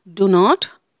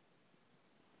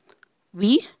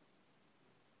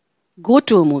go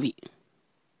to a movie.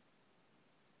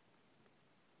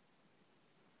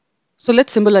 So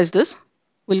let's symbolize this.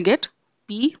 We'll get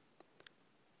P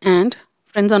and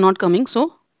friends are not coming.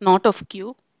 So not of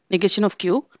Q, negation of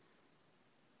Q,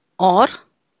 or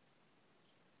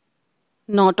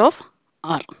not of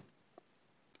R.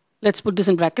 Let's put this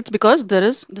in brackets because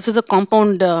this is a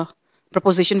compound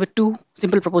proposition with two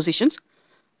simple propositions,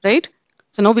 right?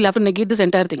 So now we'll have to negate this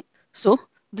entire thing. So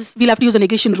we'll have to use a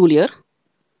negation rule here,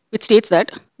 which states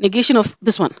that negation of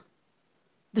this one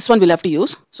we'll have to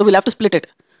use. So we'll have to split it.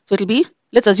 So it'll be,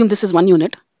 let's assume this is one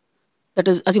unit. That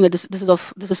is, assume that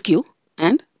this is Q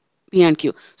and P and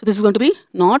Q. So this is going to be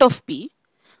not of P.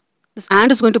 This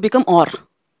and is going to become or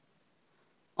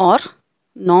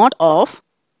not of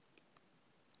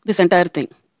this entire thing.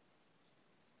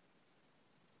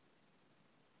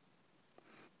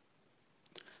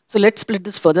 So let's split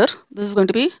this further. This is going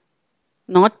to be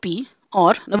not P,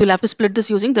 or now we'll have to split this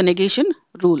using the negation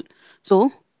rule.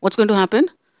 So what's going to happen?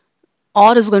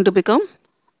 Or is going to become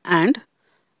and.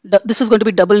 This is going to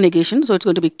be double negation. So it's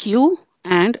going to be Q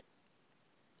and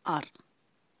R.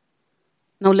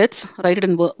 Now let's write it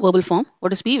in verbal form.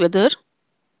 What is P? Weather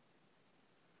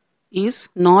is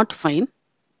not fine.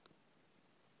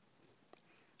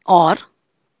 Or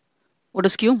what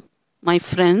is Q? My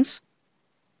friends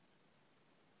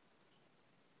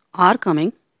are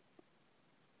coming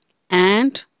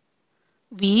and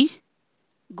we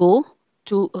go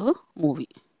to a movie.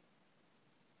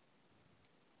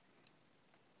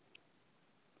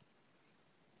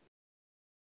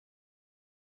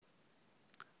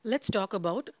 Let's talk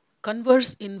about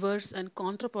converse, inverse, and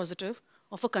contrapositive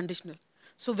of a conditional.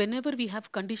 So whenever we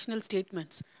have conditional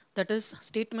statements, that is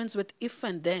statements with if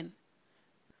and then,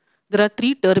 there are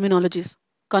three terminologies: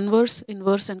 converse,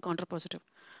 inverse, and contrapositive.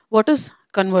 What is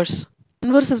converse?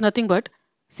 Converse is nothing but,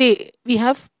 say we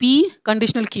have P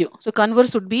conditional Q. So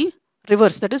converse would be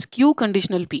reverse, that is Q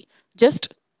conditional P.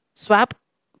 Just swap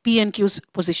P and Q's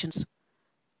positions.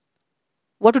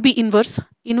 What would be inverse?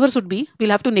 Inverse would be,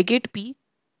 we'll have to negate P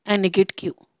and negate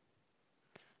Q.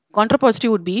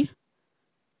 Contrapositive would be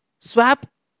swap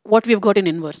what we have got in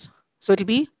inverse. So it will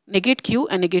be negate Q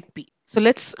and negate P. So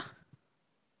let's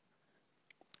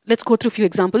go through a few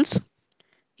examples.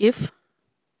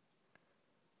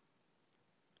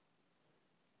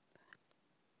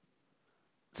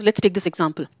 So let's take this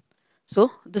example.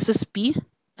 So this is P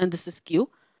and this is Q,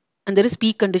 and there is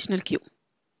P conditional Q.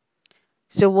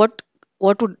 So what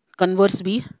would converse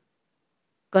be?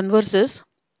 Converse is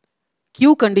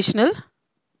Q conditional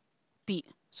P.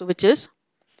 So which is,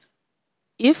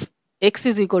 if x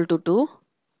is equal to 2,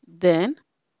 then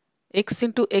x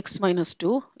into x minus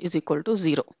 2 is equal to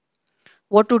 0.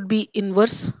 What would be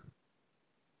inverse?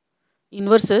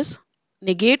 Inverse is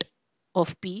negate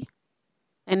of P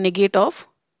and negate of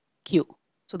Q.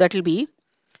 So that will be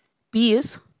P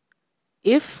is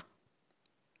if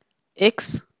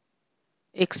x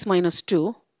minus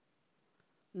 2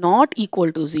 not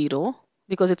equal to 0,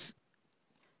 because it's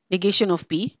negation of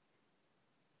P,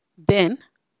 then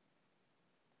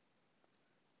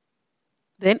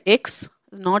x is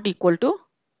not equal to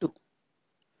 2.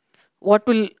 What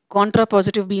will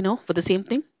contrapositive be now for the same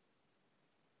thing?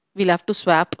 We'll have to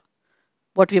swap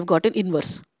what we have got in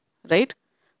inverse, right?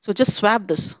 So just swap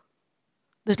this.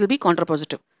 This will be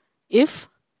contrapositive. If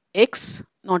x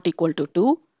not equal to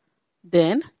 2,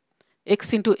 then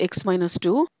x into x minus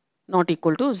 2 not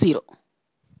equal to 0.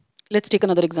 Let's take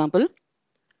another example.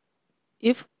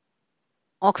 If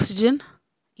oxygen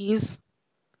is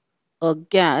a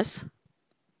gas,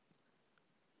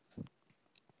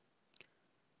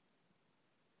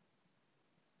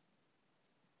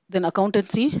 then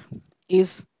accountancy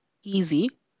is easy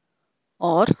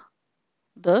or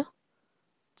the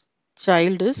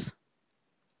child is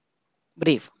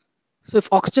brave. So if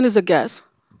oxygen is a gas,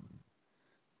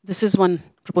 this is one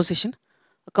proposition.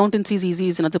 Accountancy is easy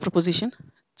is another proposition.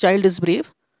 Child is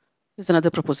brave is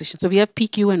another proposition. So we have P,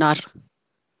 Q and R.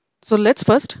 So let's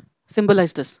first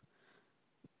symbolize this.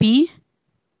 P,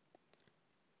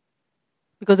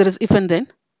 because there is if and then.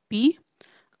 P,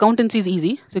 accountancy is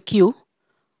easy. So Q,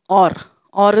 or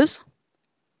is,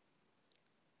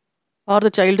 or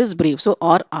the child is brave. So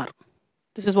or R.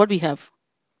 This is what we have.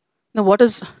 Now what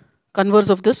is converse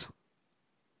of this?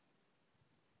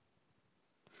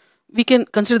 We can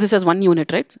consider this as one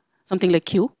unit, right? Something like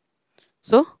Q.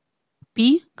 So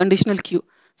P conditional Q.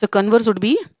 So converse would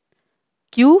be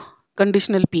Q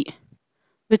conditional P,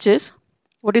 which is,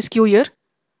 what is Q here?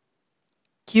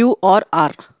 Q or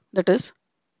R. That is,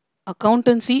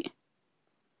 accountancy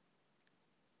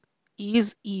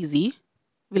is easy.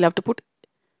 We'll have to put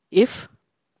if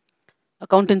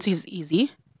accountancy is easy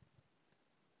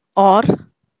or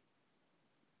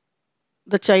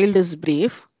the child is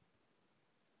brave,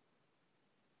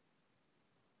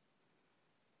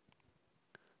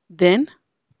 then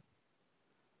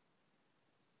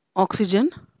oxygen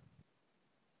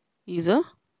is a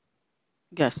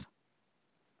gas.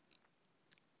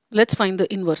 Let's find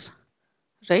the inverse,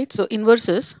 right? So inverse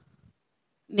is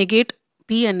negate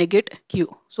P and negate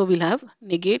Q. So we'll have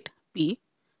negate P,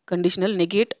 conditional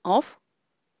negate of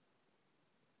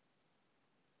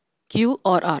Q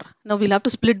or R. Now we'll have to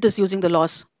split this using the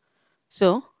laws.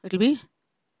 So it will be,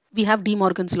 we have De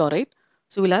Morgan's law, right?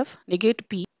 So we'll have negate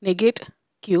P, negate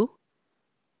Q,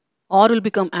 or will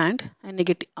become and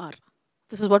negate R.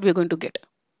 This is what we're going to get.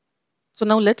 So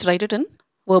now let's write it in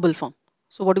verbal form.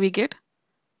 So what do we get?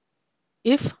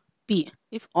 If P,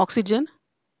 if oxygen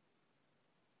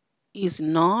is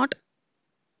not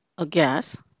a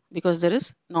gas, because there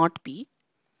is not P,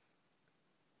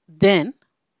 then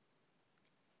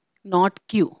not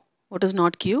Q. What is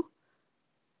not Q?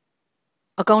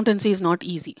 Accountancy is not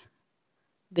easy.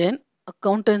 Then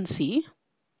accountancy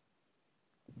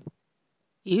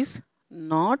is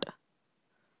not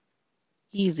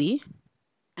easy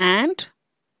and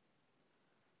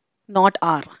not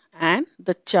R. And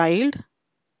the child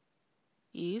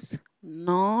is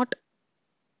not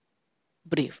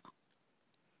brave.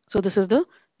 So this is the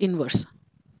inverse.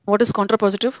 What is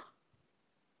contrapositive?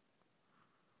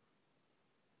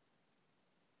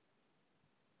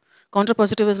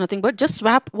 Contrapositive is nothing but just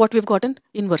swap what we've gotten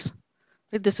inverse.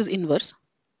 Right? This is inverse.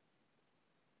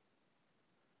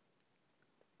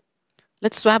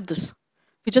 Let's swap this.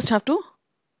 We just have to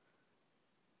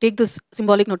take this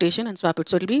symbolic notation and swap it.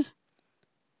 So it will be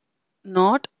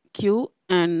not Q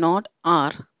and not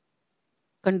R,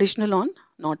 conditional on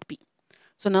not P.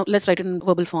 So now let's write it in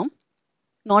verbal form.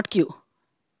 Not Q.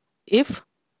 If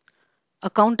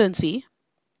accountancy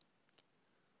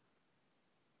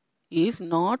is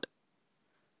not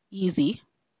easy,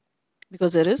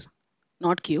 because there is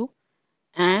not Q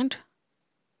and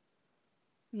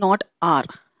not R,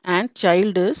 and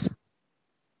child is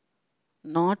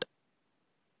not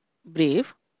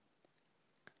brave,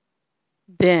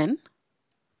 then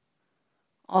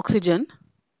oxygen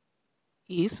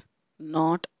is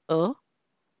not a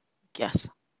gas.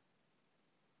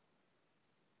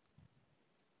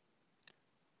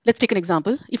 Let's take an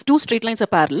example. If two straight lines are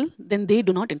parallel, then they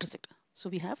do not intersect. So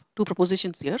we have two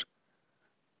propositions here.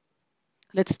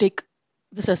 Let's take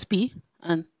this as P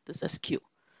and this as Q.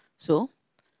 So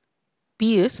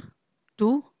P is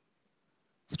two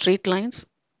straight lines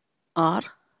are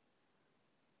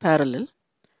parallel.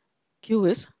 Q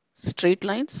is straight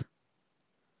lines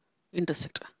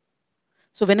intersect.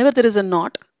 So whenever there is a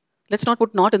not, let's not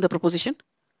put not in the proposition.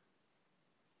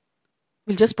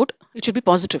 We'll just put, it should be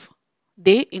positive.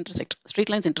 They intersect, straight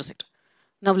lines intersect.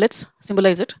 Now let's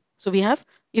symbolize it. So we have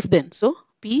if then. So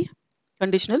P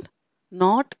conditional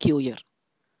not Q here,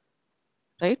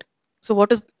 right? So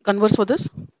what is converse for this?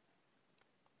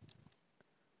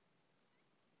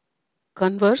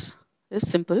 Converse is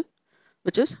simple,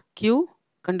 which is Q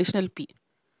conditional P.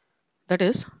 That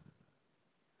is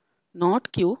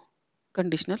not Q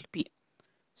conditional P.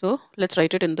 So let's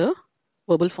write it in the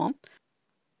verbal form.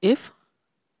 If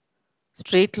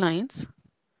straight lines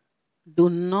do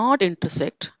not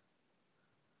intersect,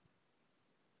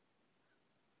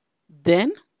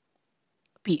 then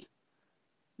P.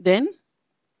 Then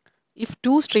if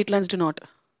two straight lines do not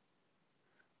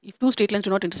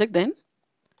intersect, then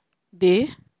they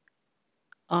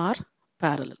are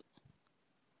parallel.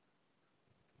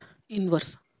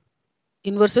 Inverse.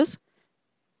 Inverse is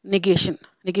negation.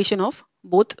 Negation of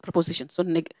both propositions. So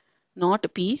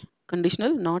not P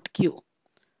conditional, not Q.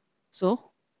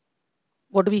 So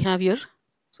what do we have here?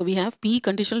 So we have P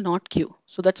conditional, not Q.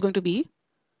 So that's going to be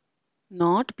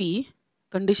not P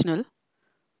conditional.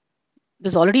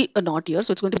 There's already a not here,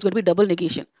 so it's going to be double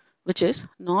negation, which is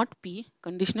not P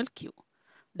conditional Q.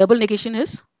 Double negation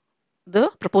is the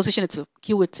proposition itself,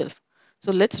 Q itself.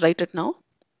 So let's write it now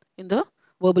in the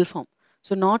verbal form.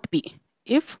 So not P.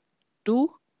 If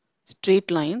two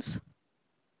straight lines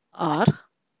are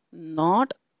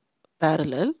not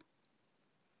parallel,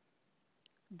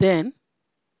 then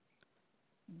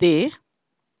they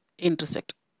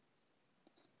intersect.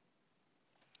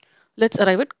 Let's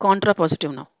arrive at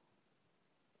contrapositive now.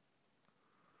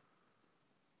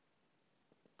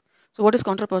 So what is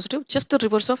contrapositive? Just the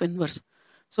reverse of inverse.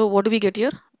 So what do we get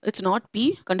here? It's not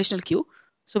P conditional Q.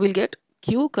 So we'll get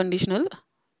Q conditional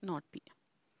not P.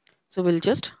 So we'll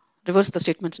just reverse the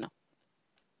statements now.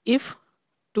 If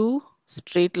two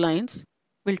straight lines,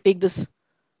 we'll take this,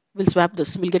 we'll swap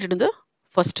this, we'll get it in the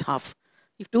first half.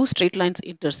 If two straight lines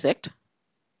intersect,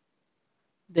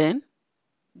 then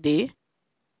they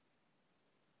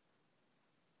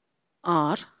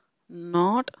are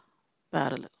not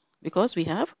parallel because we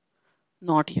have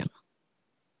not here.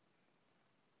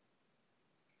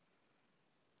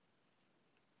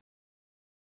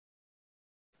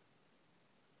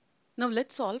 Now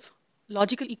let's solve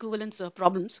logical equivalence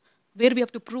problems where we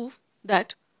have to prove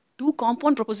that two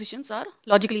compound propositions are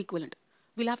logically equivalent.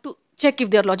 We'll have to check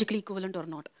if they are logically equivalent or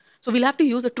not. So we'll have to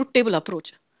use a truth table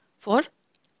approach for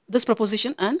this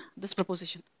proposition and this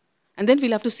proposition. And then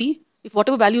we'll have to see if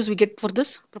whatever values we get for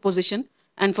this proposition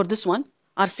and for this one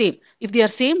are same. If they are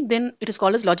same, then it is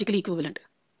called as logically equivalent.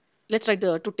 Let's write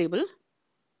the truth table,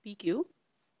 PQ.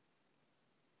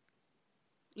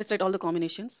 Let's write all the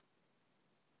combinations.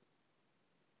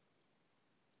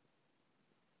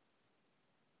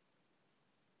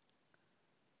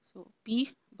 So P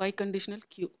biconditional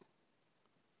Q.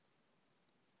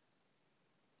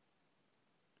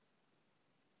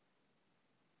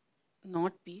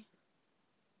 Not P.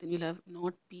 Then we'll have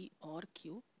not P or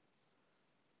Q.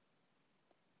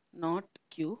 Not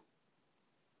Q.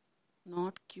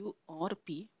 Not Q or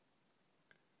P.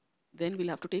 Then we'll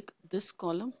have to take this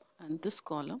column and this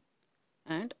column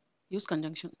and use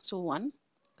conjunction. So 1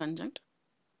 conjunct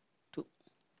 2.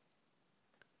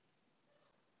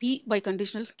 P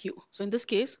biconditional Q. So in this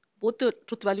case, both the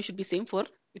truth value should be same for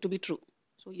it to be true.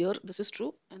 So here this is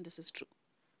true and this is true.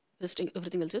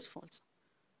 Everything else is false.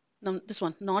 Now this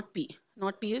one, not P.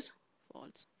 Not P is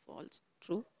false, false,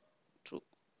 true, true.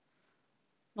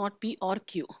 Not P or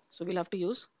Q. So we'll have to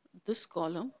use this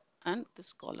column and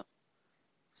this column.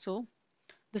 So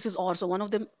this is OR. So one of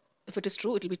them, if it is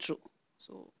true, it will be true.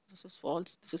 So this is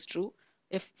false, this is true.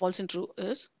 If false and true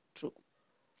is true.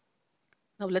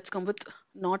 Now let's come with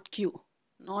not Q.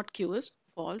 Not Q is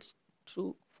false,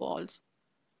 true, false,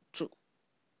 true.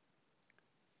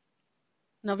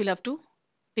 Now we'll have to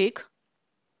take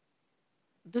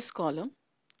this column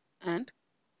and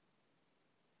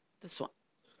this one.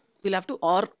 We'll have to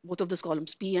OR both of these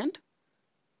columns, P and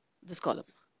this column.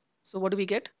 So what do we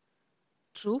get?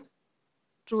 True.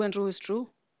 True and true is true.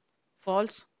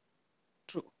 False,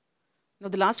 true. Now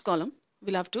the last column,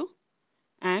 we'll have to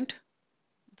AND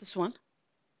this one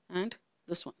and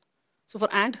this one. So for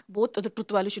AND, both of the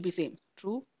truth value should be same.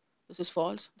 True, this is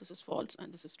false,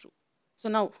 and this is true. So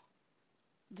now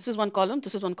this is one column,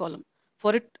 this is one column.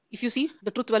 For it, if you see,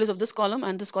 the truth values of this column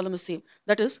and this column is same.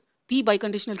 That is P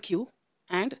biconditional Q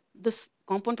and this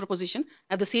compound proposition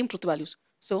have the same truth values.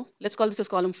 So let's call this as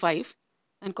column 5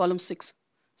 and column 6.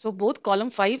 So both column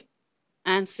 5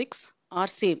 and 6 are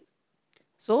same.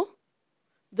 So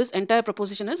this entire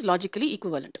proposition is logically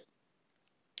equivalent.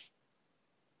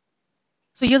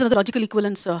 So here's another logical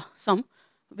equivalence sum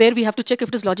where we have to check if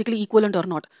it is logically equivalent or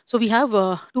not. So we have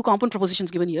two compound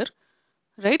propositions given here,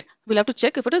 right? We'll have to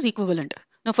check if it is equivalent.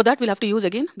 Now for that we'll have to use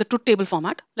again the truth table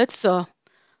format. Let's there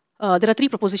are three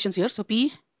propositions here. So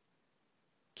P,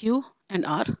 Q and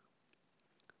R.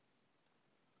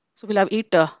 So we'll have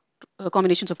 8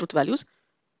 combinations of truth values.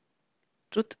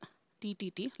 Truth, T, T,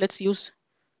 T. Let's use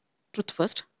truth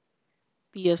first.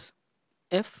 P, S,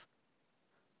 F,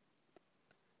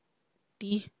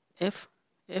 T, F,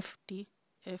 F, T,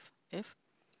 F, F.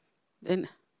 Then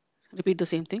repeat the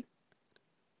same thing.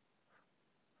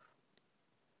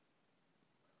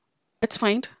 Let's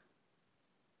find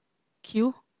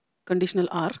Q conditional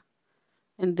R,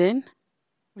 and then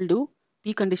we'll do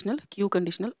P conditional Q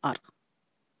conditional R.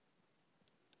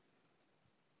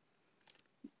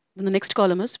 Then the next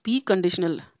column is P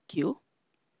conditional Q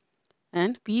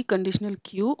and P conditional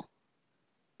Q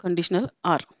conditional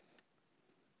R.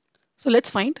 So let's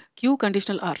find Q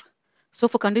conditional R. So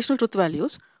for conditional truth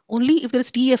values, only if there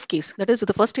is TF case, that is if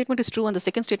the first statement is true and the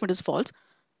second statement is false,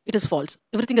 it is false.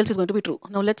 Everything else is going to be true.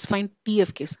 Now let's find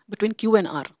TF case between Q and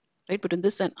R, right? Between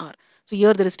this and R. So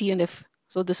here there is T and F.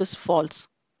 So this is false.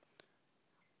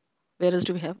 Where else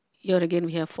do we have? Here again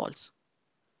we have false,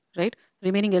 right?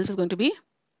 Remaining else is going to be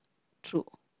true.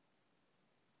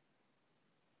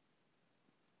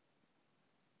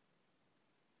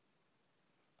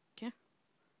 Okay.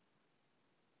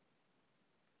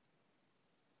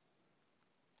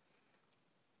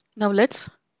 Now let's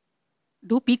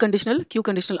do P conditional Q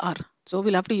conditional R. So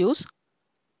we'll have to use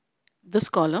this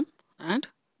column and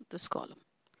this column.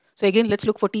 So again, let's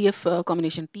look for TF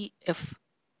combination, TF.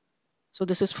 So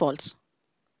this is false.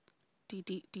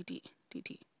 TT, TT,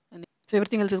 TT. And so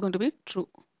everything else is going to be true.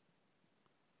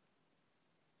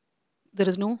 There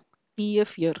is no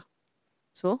TF here.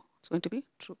 So it's going to be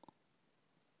true.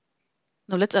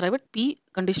 Now let's arrive at P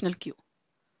conditional Q.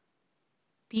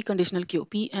 P conditional Q,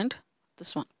 P and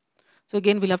this one. So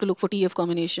again, we'll have to look for TF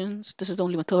combinations. This is the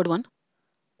only one. Third one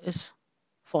is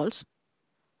false.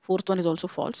 Fourth one is also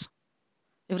false.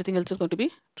 Everything else is going to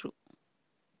be true.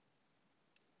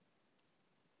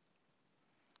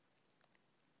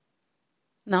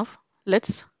 Now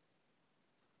let's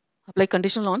apply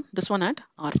conditional on this one and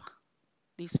R,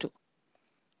 these two,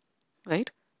 right?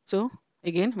 So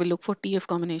again, we'll look for TF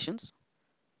combinations.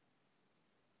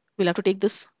 We'll have to take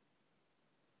this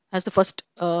as the first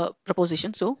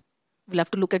proposition. So we'll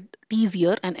have to look at T's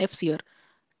here and F's here.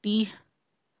 T,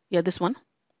 yeah, this one,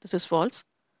 this is false.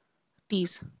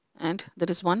 T's, and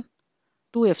there is 1,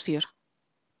 2 F's here.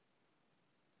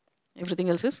 Everything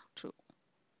else is true.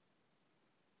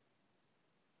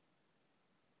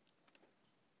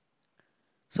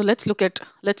 So let's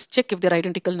check if they're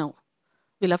identical now.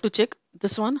 We'll have to check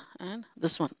this one and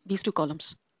this one, these two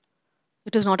columns.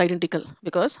 It is not identical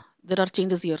because there are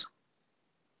changes here.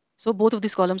 So both of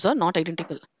these columns are not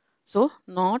identical. So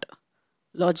not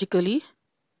logically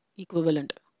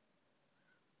equivalent.